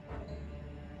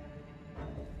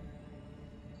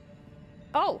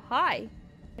 Oh, hi.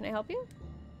 Can I help you?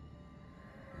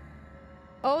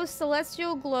 O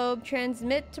celestial globe,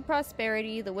 transmit to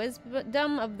prosperity the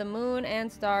wisdom of the moon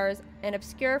and stars, and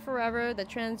obscure forever the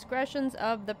transgressions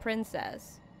of the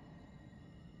princess.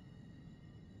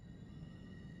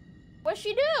 What'd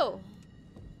she do?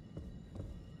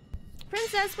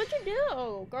 Princess, what'd you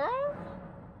do, girl?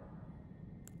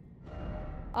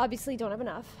 Obviously don't have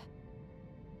enough.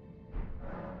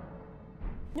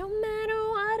 No matter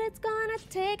what it's gonna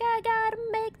take, I gotta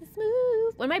make this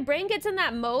move. When my brain gets in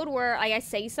that mode where I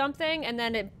say something and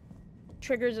then it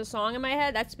triggers a song in my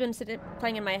head, that's been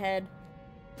playing in my head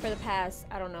for the past,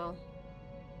 I don't know.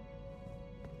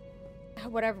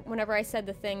 Whenever I said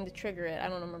the thing to trigger it, I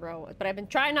don't remember how it was. But I've been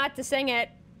trying not to sing it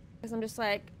because I'm just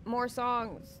like, more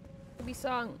songs to be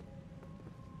sung.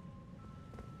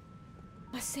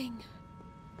 Let's sing.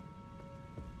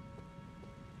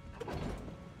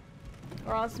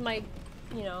 Or else my,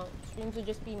 you know, streams would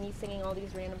just be me singing all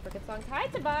these random frickin' songs. Hi,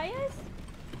 Tobias!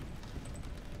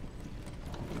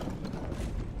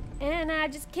 And I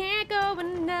just can't go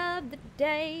another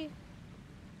day.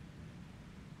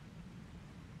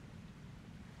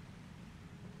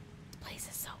 This place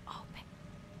is so open.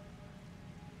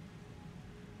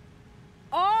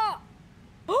 Oh!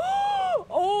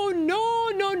 Oh, no,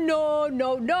 no, no,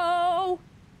 no, no!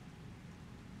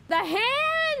 The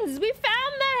hands! We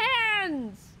found the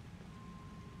hands!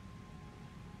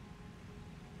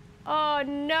 Oh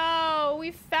no,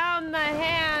 we found the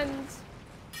hands.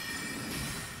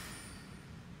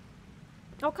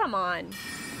 Oh, come on.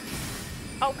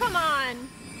 Oh, come on.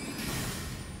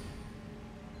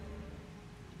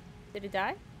 Did it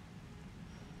die?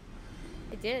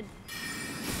 It did.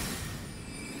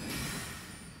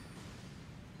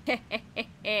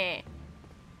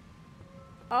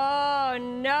 Oh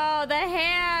no, the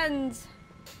hands!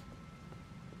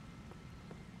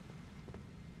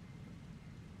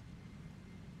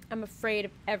 I'm afraid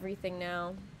of everything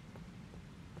now.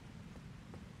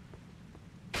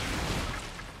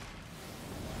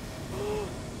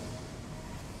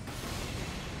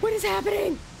 What is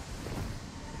happening?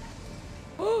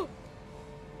 Oh!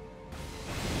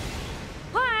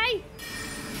 Hi!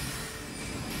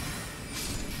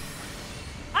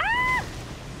 Ah!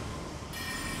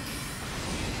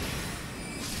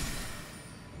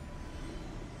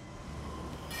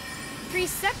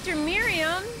 Preceptor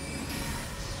Miriam?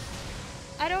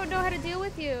 I don't know how to deal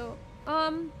with you.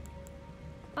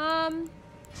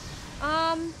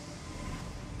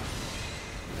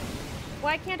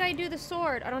 Why can't I do the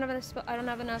sword? I don't have enough. I don't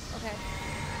have enough. Okay.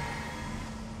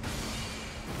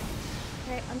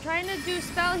 Okay, I'm trying to do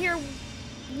spell here,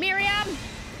 Miriam.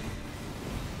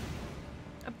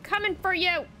 I'm coming for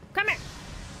you. Come here.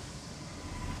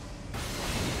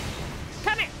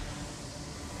 Come here.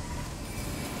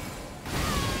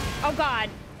 Oh God.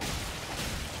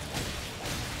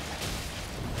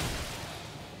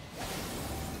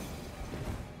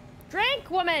 Drink,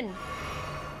 woman!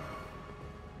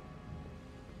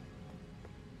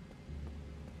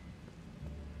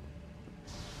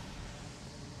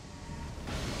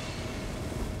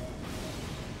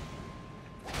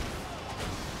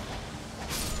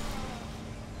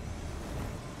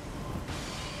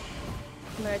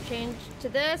 I'm gonna change to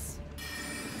this.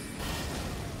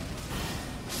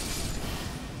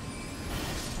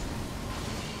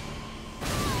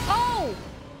 Oh!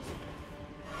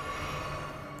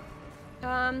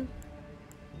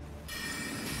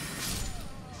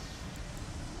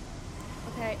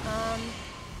 Okay,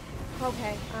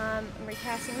 okay, I'm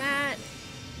recasting that.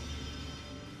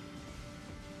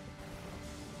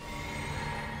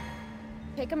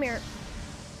 Okay, come here.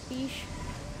 Beesh.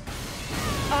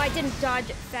 Oh, I didn't dodge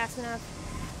it fast enough.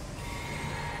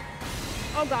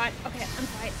 Oh God, okay, I'm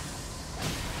fine.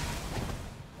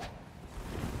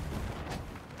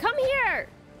 Come here!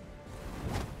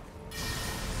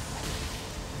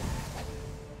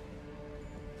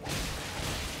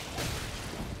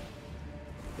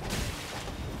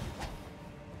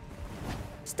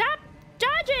 Stop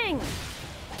dodging!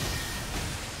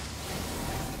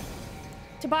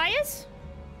 Tobias?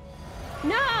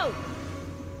 No!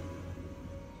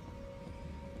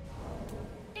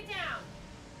 Get down!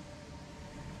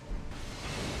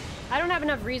 I don't have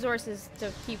enough resources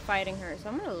to keep fighting her, so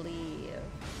I'm gonna leave.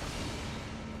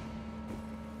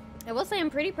 I will say I'm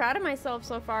pretty proud of myself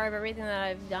so far of everything that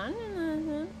I've done.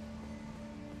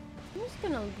 I'm just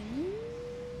gonna leave.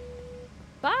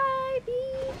 Bye,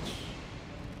 beach!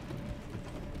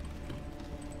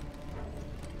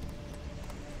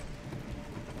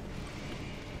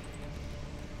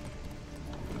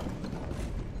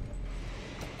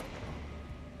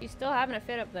 She's still having a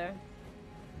fit up there.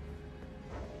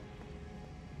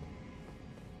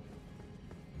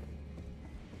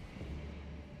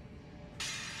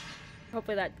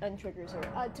 Hopefully that untriggers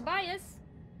her. Tobias,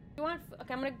 you want?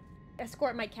 Okay, I'm gonna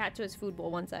escort my cat to his food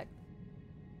bowl. One sec.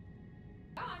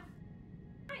 Come on.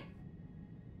 Hi.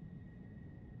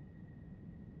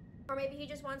 Or maybe he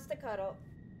just wants to cuddle.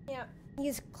 Yeah,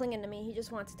 he's clinging to me. He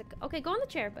just wants to. Okay, go on the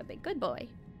chair, Bubby. Good boy.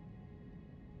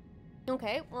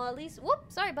 Okay, well at least. Whoop!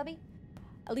 Sorry, Bubby.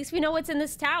 At least we know what's in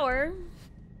this tower.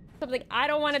 Something I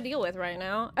don't want to deal with right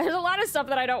now. There's a lot of stuff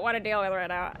that I don't want to deal with right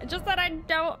now. It's just that I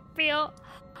don't feel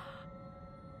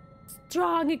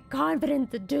strong and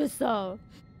confident to do so.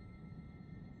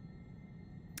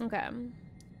 Okay.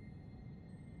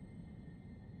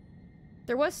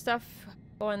 There was stuff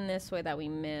going this way that we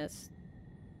missed.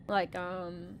 Like,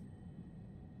 a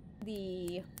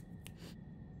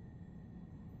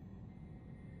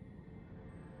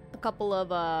couple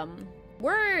of,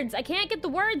 words! I can't get the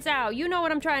words out! You know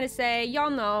what I'm trying to say.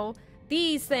 Y'all know.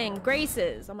 These things.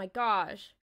 Graces. Oh my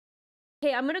gosh.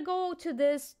 Okay, I'm gonna go to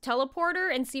this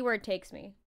teleporter and see where it takes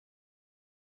me.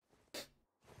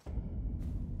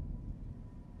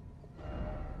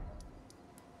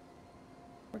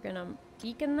 We're gonna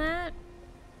peek in that.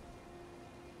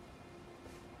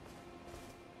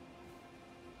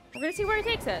 We're gonna see where it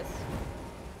takes us.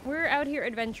 We're out here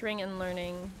adventuring and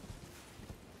learning.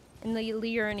 In the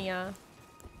Liurnia.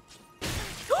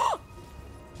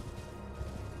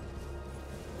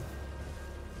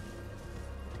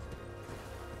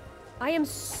 I am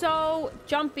so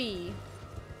jumpy.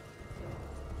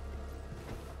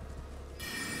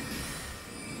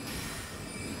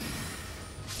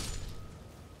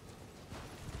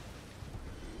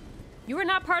 You are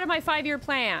not part of my 5-year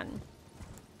plan.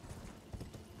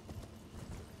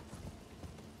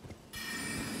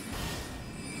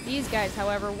 These guys,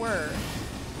 however, were.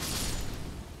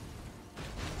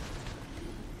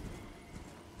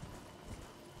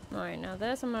 Alright, now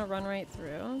this I'm gonna run right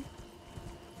through.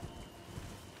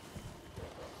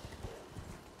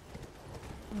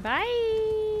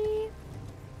 Bye!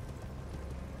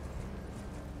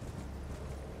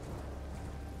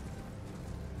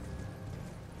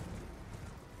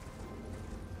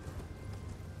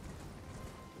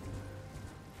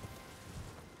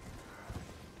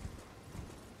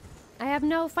 I have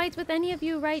no fights with any of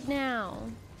you right now.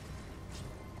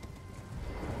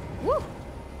 Woo!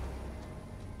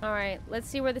 Alright, let's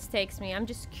see where this takes me. I'm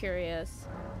just curious.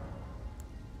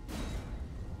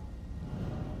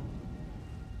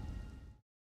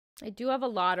 I do have a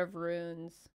lot of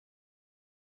runes.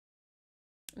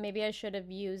 Maybe I should have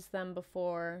used them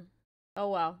before. Oh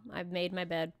well, I've made my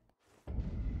bed.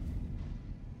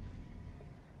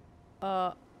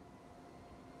 Oh,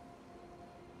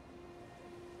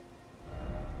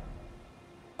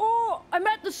 I'm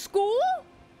at the school?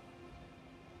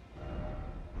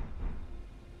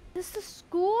 Is this the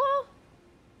school?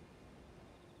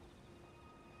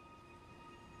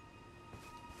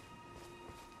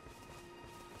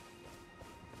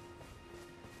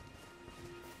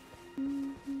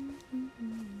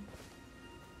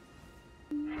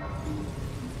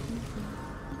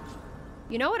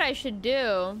 You know what I should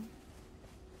do?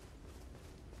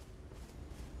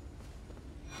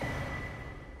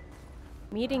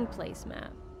 Meeting place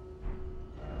map.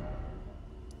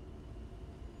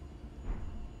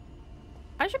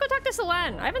 I should go talk to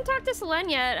Selene. I haven't talked to Selene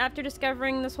yet after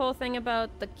discovering this whole thing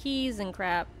about the keys and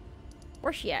crap.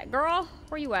 Where's she at, girl?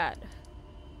 Where you at?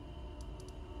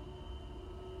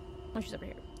 Oh, she's over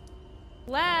here.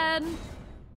 Selene!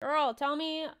 Girl, tell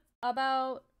me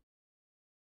about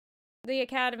the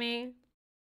academy.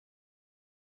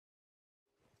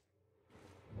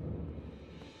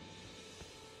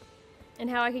 And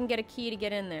how I can get a key to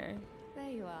get in there. There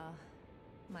you are,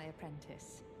 my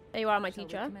apprentice. There you are, my Shall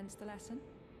teacher. we commence the lesson?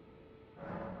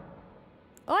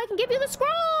 Oh, I can give you the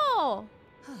scroll!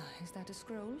 Is that a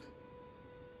scroll?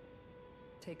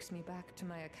 Takes me back to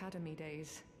my academy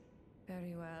days.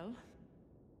 Very well.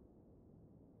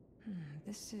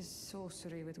 This is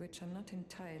sorcery with which I'm not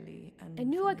entirely unfamiliar. I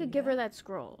knew I could give her that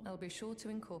scroll. I'll be sure to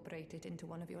incorporate it into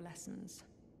one of your lessons.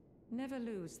 Never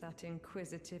lose that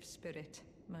inquisitive spirit,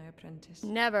 my apprentice.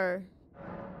 Never.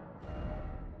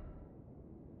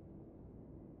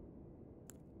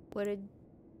 What did...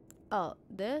 Oh,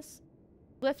 this?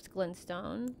 Swift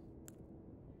Glintstone.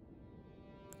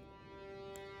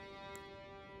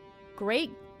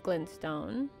 Great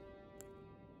Glintstone.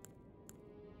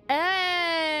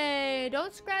 Hey!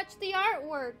 Don't scratch the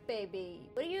artwork, baby.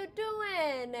 What are you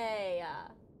doing? Hey,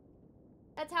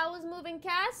 that's how it was moving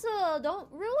castle. Don't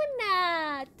ruin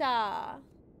that.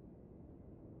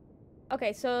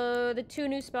 Okay, so the 2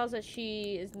 new spells that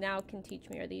she is now can teach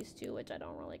me are these 2, which I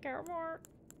don't really care for.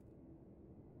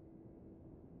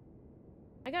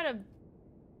 I gotta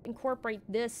incorporate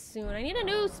this soon. I need a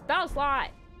new spell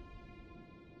slot.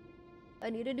 I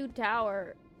need a new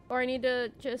tower. Or I need to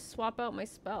just swap out my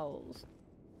spells.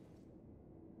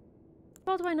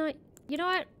 What spell do I not... You know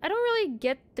what? I don't really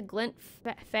get the glint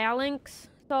phalanx.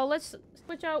 So let's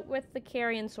switch out with the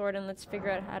carrion sword and let's figure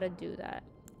out how to do that.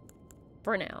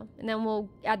 For now. And then we'll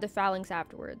add the phalanx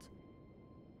afterwards.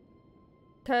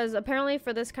 Because apparently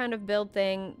for this kind of build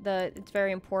thing, it's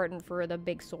very important for the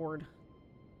big sword.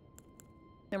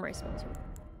 Memory spells.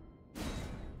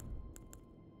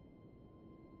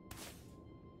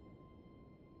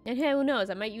 And hey, who knows?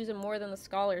 I might use it more than the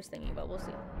scholars thingy, but we'll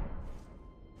see.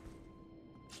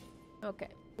 Okay,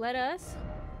 let us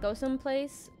go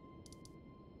someplace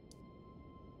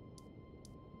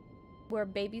where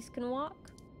babies can walk.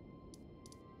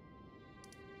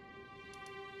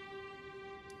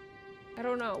 I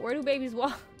don't know. Where do babies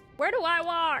walk? Where do I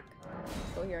walk?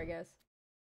 Go here, I guess.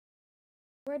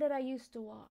 Where did I used to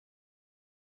walk?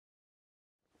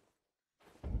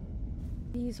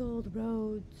 These old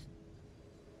roads.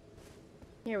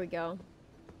 Here we go.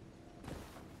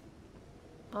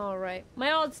 Alright.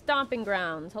 My old stomping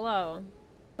grounds. Hello.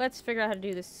 Let's figure out how to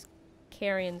do this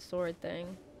carrion sword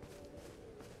thing.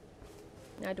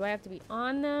 Now, do I have to be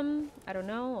on them? I don't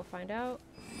know. We'll find out.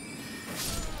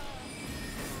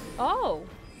 Oh!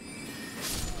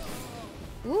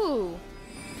 Ooh!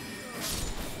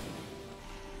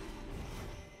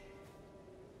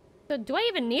 So, do I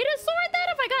even need a sword then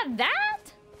if I got that?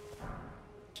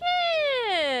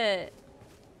 Shit!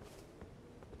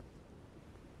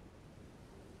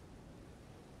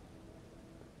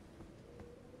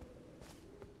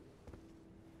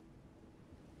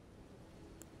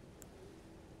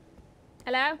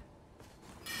 Hello?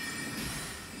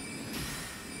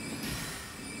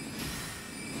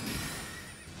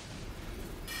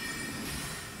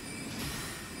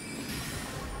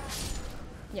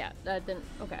 Yeah, that didn't...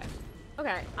 Okay.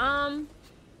 Okay, I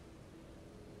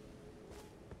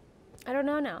don't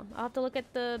know now. I'll have to look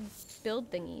at the build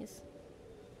thingies.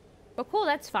 But cool,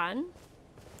 that's fun.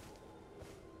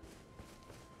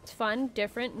 It's fun,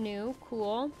 different, new,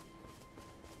 cool.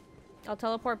 I'll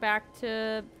teleport back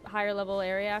to higher level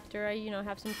area after I, you know,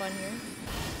 have some fun here.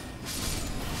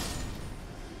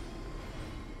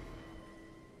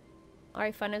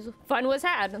 Alright, fun was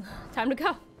had. Time to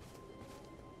go.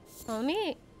 Follow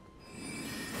me.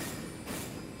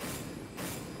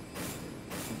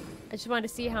 I just wanted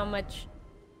to see how much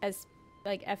as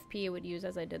like FP it would use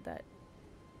as I did that.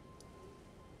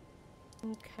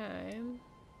 Okay.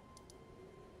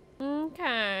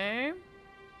 Okay.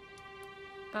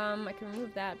 I can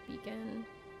remove that beacon.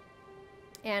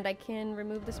 And I can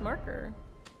remove this marker.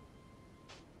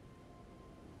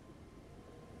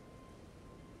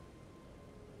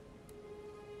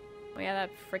 Oh yeah, that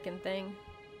frickin' thing.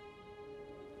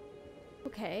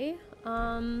 Okay,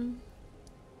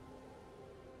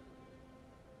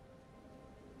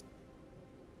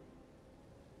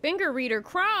 finger reader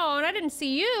crown! I didn't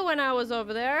see you when I was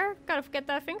over there. Gotta forget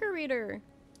that finger reader.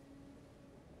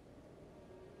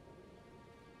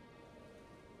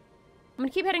 I'm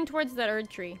gonna keep heading towards that Erd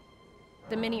tree.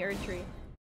 The mini Erd tree.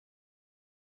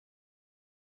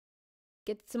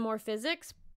 Get some more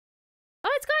physics. Oh,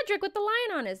 it's Godric with the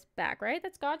lion on his back, right?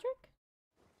 That's Godric?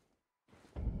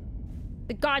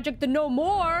 The Godric the no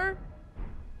more!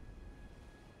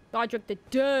 Godric the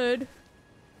dead.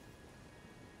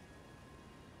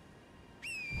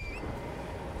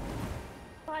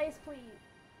 Bias, please.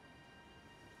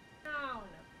 Oh, no.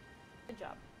 Good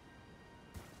job.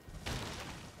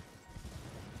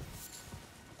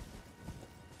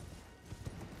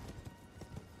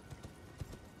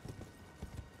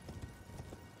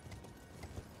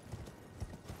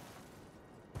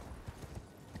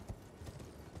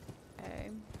 Okay.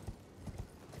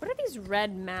 What are these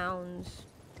red mounds?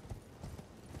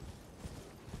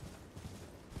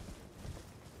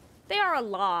 They are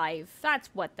alive. That's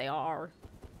what they are.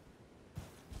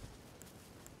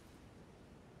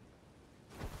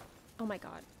 Oh my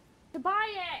god. Tobias!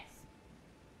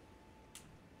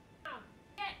 Oh,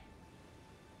 get!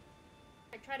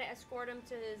 I try to escort him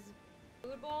to his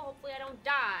food bowl. Hopefully I don't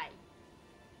die.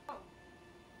 Oh.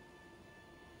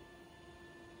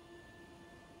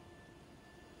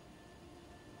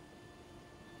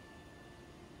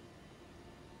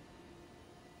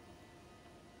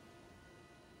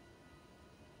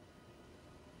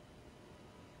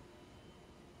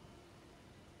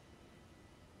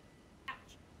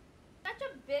 Such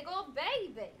a big old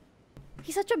baby.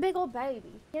 He's such a big old baby.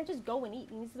 He can't just go and eat.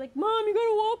 And he's like, Mom, you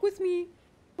gotta walk with me.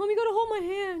 Mom, you gotta hold my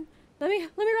hand. Let me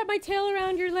wrap my tail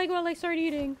around your leg while I start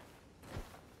eating.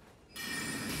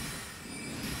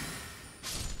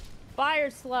 Fire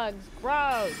slugs,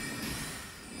 gross.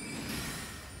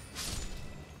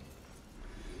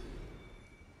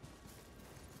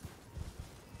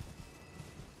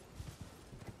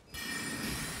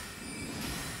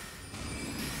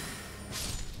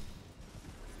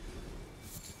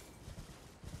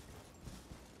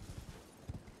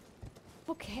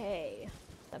 Okay.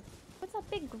 What's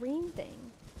that big green thing?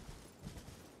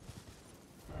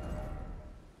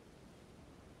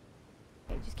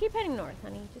 Okay, just keep heading north,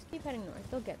 honey. Just keep heading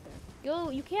north. They'll get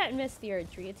there. You can't miss the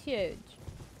Erd tree. It's huge.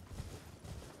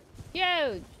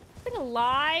 Huge! Thing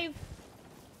alive!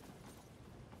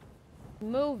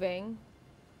 Moving.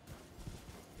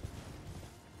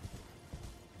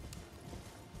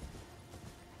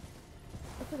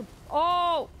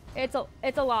 Oh!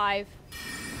 It's alive.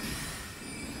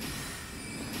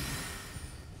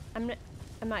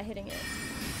 I'm not hitting it.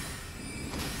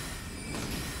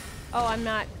 Oh, I'm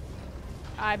not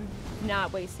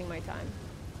wasting my time.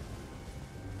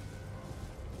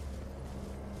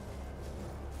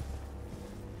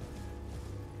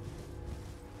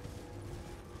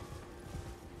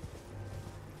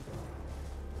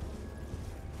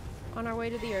 On our way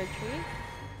to the Erd tree.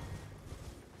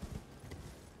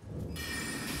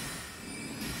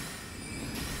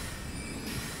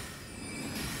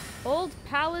 Old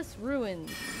Palace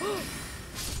Ruins.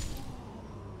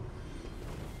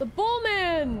 The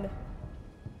Bullman!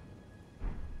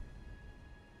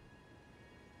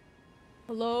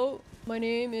 Hello, my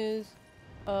name is,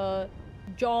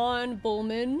 John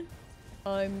Bullman.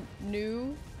 I'm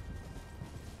new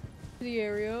to the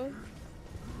area.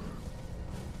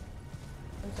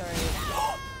 I'm sorry.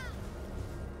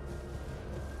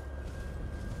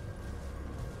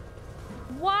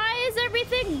 Why is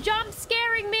everything jump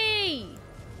scaring me?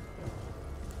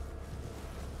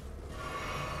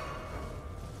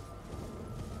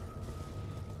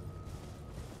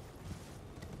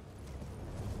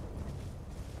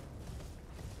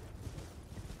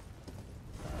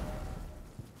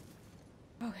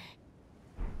 Okay.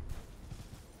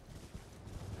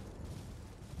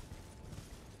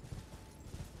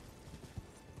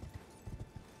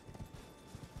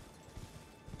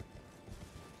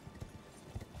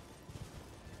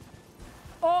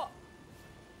 Oh!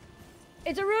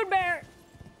 It's a rude bear!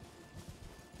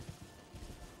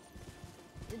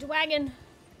 It's a wagon. Is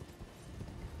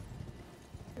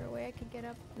there a way I could get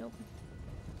up? Nope.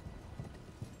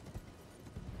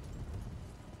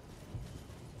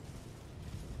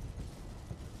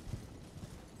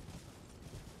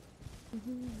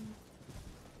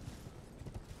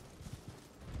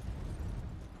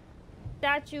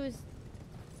 Statue is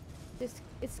just,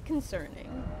 it's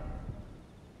concerning.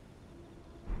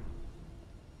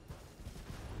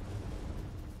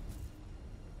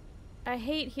 I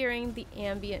hate hearing the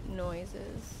ambient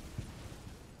noises.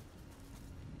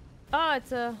 Oh,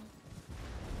 it's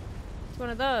one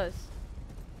of those.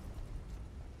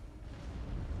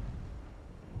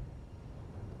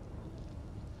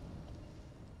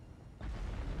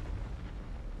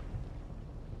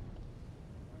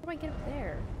 How do I get up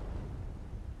there?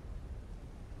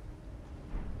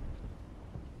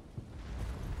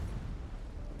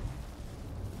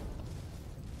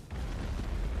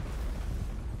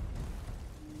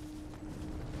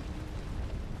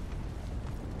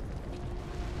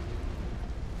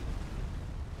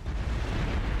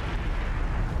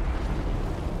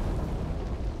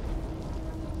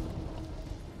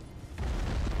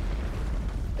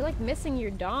 You're like missing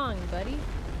your dong, buddy.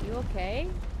 You okay?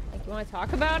 Like, you want to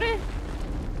talk about it?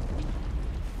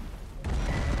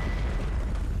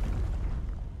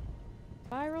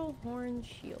 Spiral horn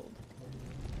shield.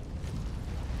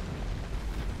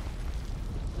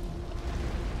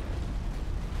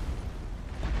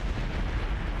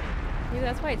 Maybe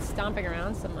that's why it's stomping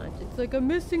around so much. It's like, I'm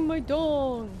missing my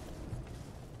dong.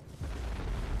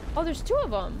 Oh, there's two of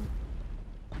them.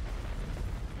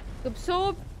 I'm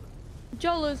so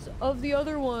jealous of the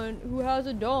other one who has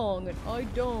a dong and I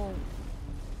don't.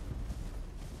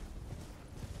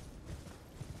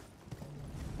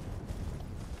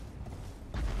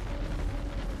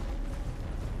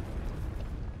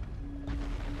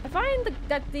 I find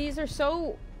that these are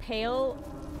so pale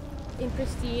and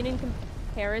pristine in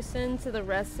comparison to the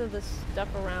rest of the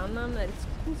stuff around them that it's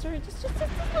concerning. Just a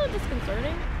little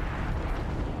disconcerting.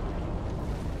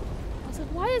 I was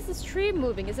like, why is this tree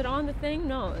moving? Is it on the thing?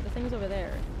 No, the thing's over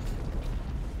there.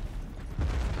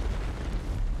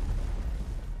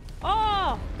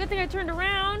 Oh, good thing I turned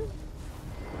around.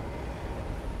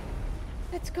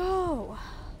 Let's go.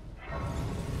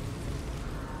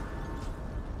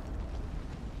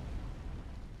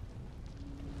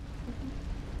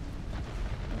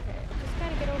 Okay, just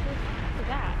gotta get over to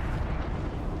that.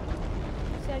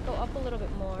 Just gotta go up a little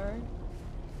bit more.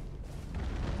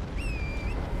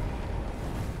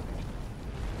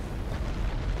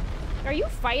 Are you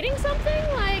fighting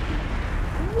something? Like,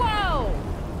 whoa!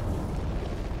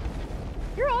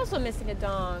 You're also missing a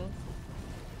dong.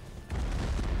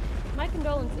 My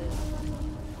condolences.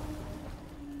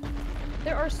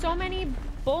 There are so many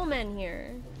bullmen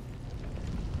here.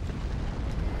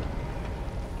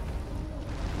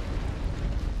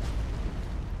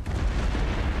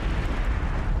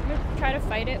 I'm gonna try to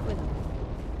fight it with...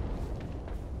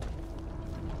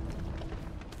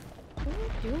 What are you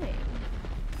doing?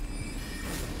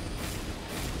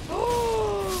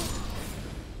 Oh!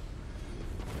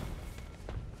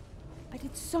 I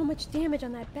did so much damage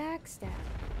on that backstab.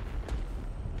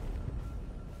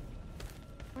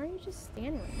 Why are you just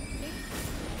standing like that?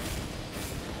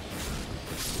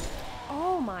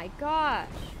 Oh my gosh.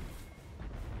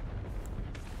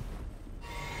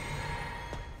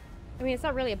 I mean, it's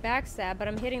not really a backstab, but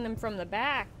I'm hitting them from the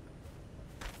back.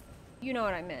 You know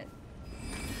what I meant.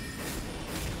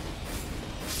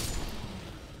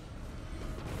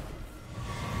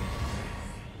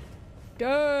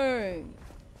 Dang.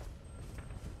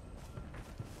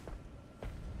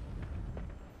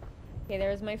 Okay,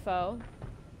 there's my foe.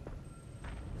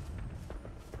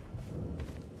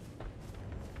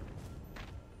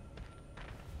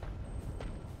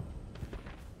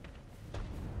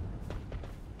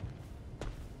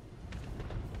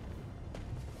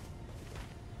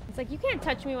 It's like, you can't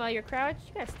touch me while you're crouched.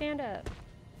 You gotta stand up.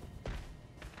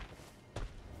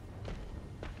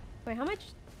 Wait, how much?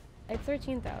 I have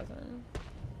 13,000.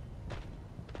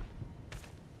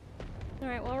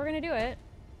 Alright, well, we're gonna do it.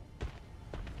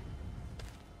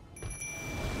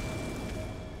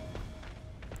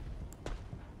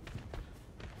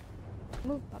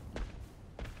 Move, puppy.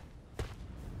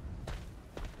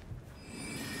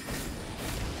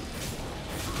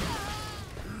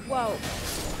 Whoa.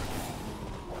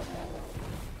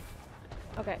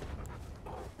 Okay.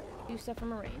 Do stuff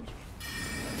from a range.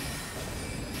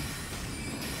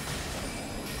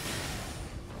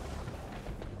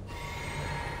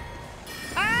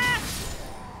 Ah!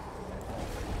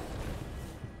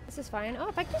 This is fine. Oh,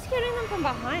 if I just getting them from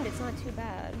behind, it's not too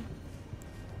bad.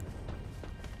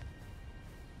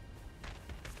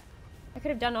 I could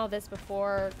have done all this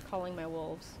before calling my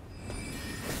wolves.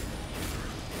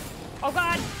 Oh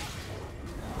god!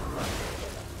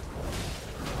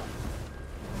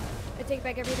 I take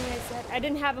back everything I said. I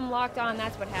didn't have them locked on,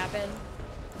 that's what happened.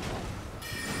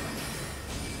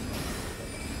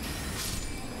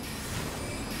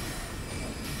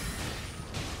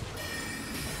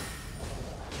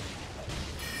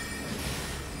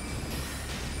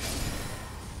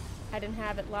 I didn't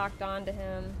have it locked on to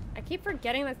him. I keep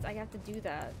forgetting that I have to do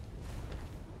that.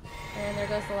 And there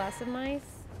goes the last of my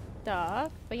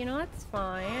stuff. But you know, that's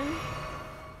fine.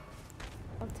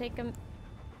 I'll take a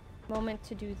moment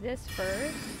to do this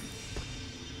first.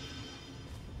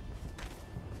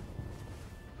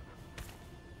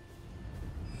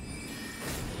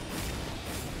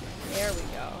 There we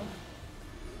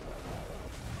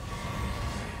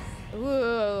go.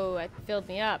 Ooh, it filled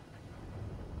me up.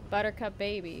 Buttercup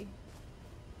baby.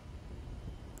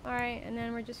 Alright, and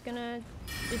then we're just gonna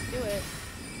just do it.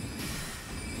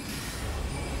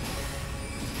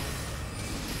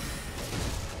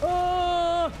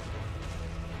 Oh!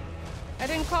 I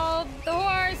didn't call the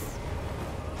horse!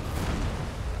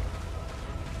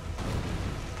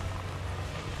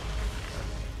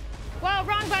 Whoa,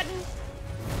 wrong button!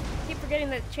 Keep forgetting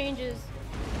that it changes.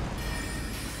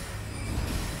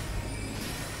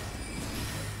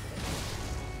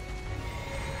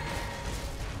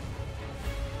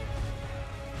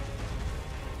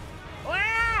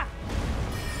 Wah!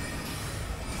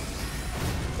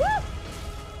 Woo!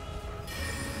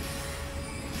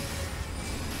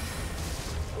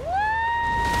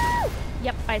 Woo!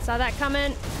 Yep, I saw that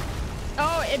coming.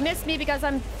 Oh, it missed me because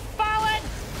I'm falling!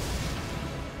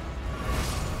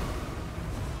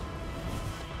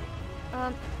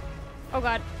 Oh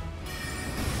god.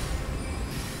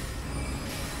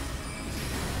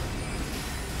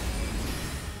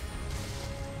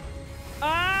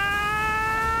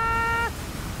 Ah!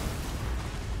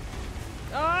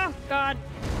 Oh god.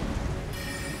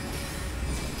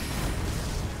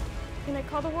 Can I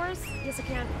call the horse? Yes, I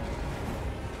can.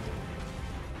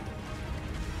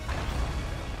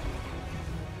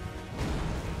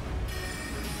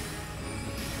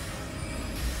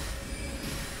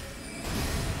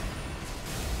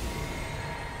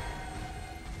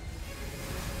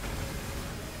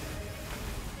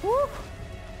 Woo!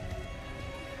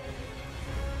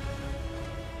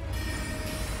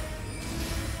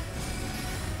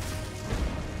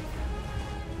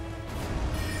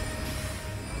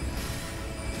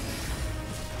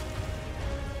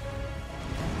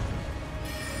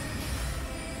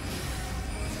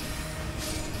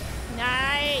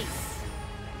 Nice!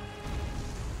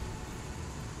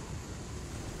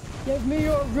 Give me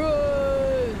your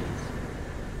goods!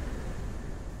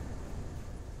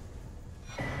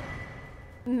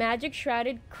 Magic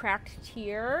shrouded cracked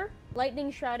tier,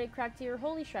 lightning shrouded cracked tier,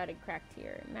 holy shrouded cracked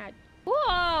tier.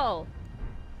 Whoa!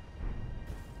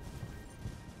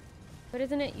 But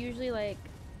isn't it usually like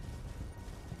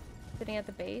sitting at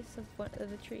the base of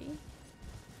the tree?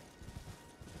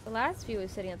 The last view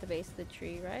was sitting at the base of the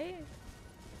tree, right?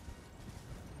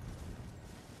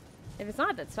 If it's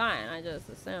not, that's fine. I just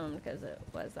assumed because it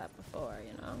was that before,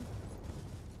 you know?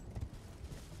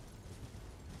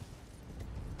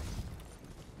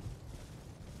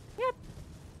 Yep.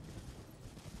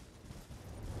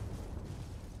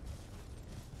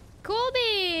 Cool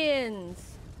beans!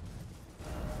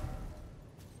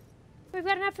 We've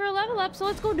got enough for a level up, so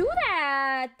let's go do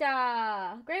that!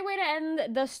 Great way to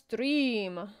end the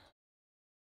stream.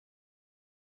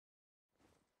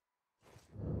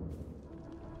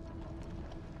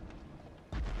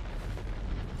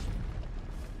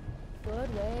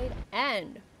 Good way to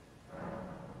end.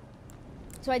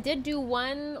 So I did do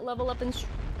one level up in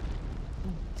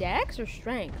Dex or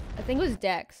Strength? I think it was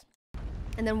Dex.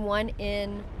 And then one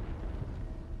in...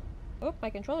 Oh, my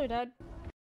controller died.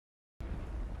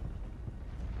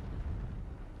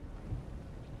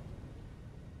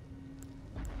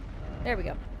 There we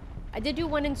go. I did do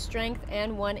one in Strength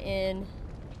and one in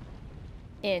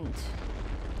Int.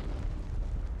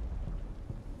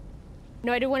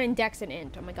 No, I did one in Dex and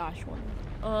Int. Oh my gosh, one.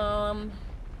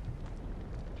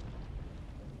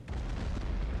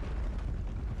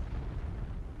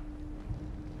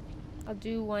 I'll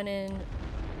do one in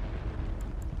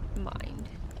Mind.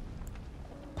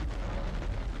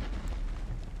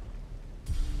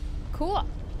 Cool.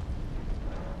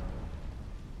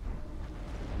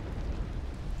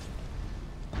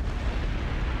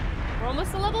 We're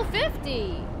almost to level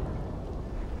 50.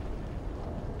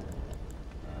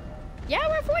 Yeah,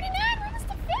 we're 49. We're almost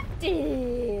to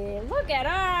 50. Look at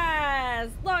us.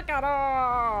 Look at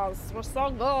us. We're so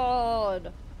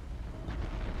good.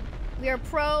 We are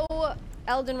pro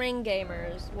Elden Ring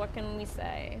gamers. What can we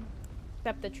say?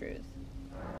 Except the truth.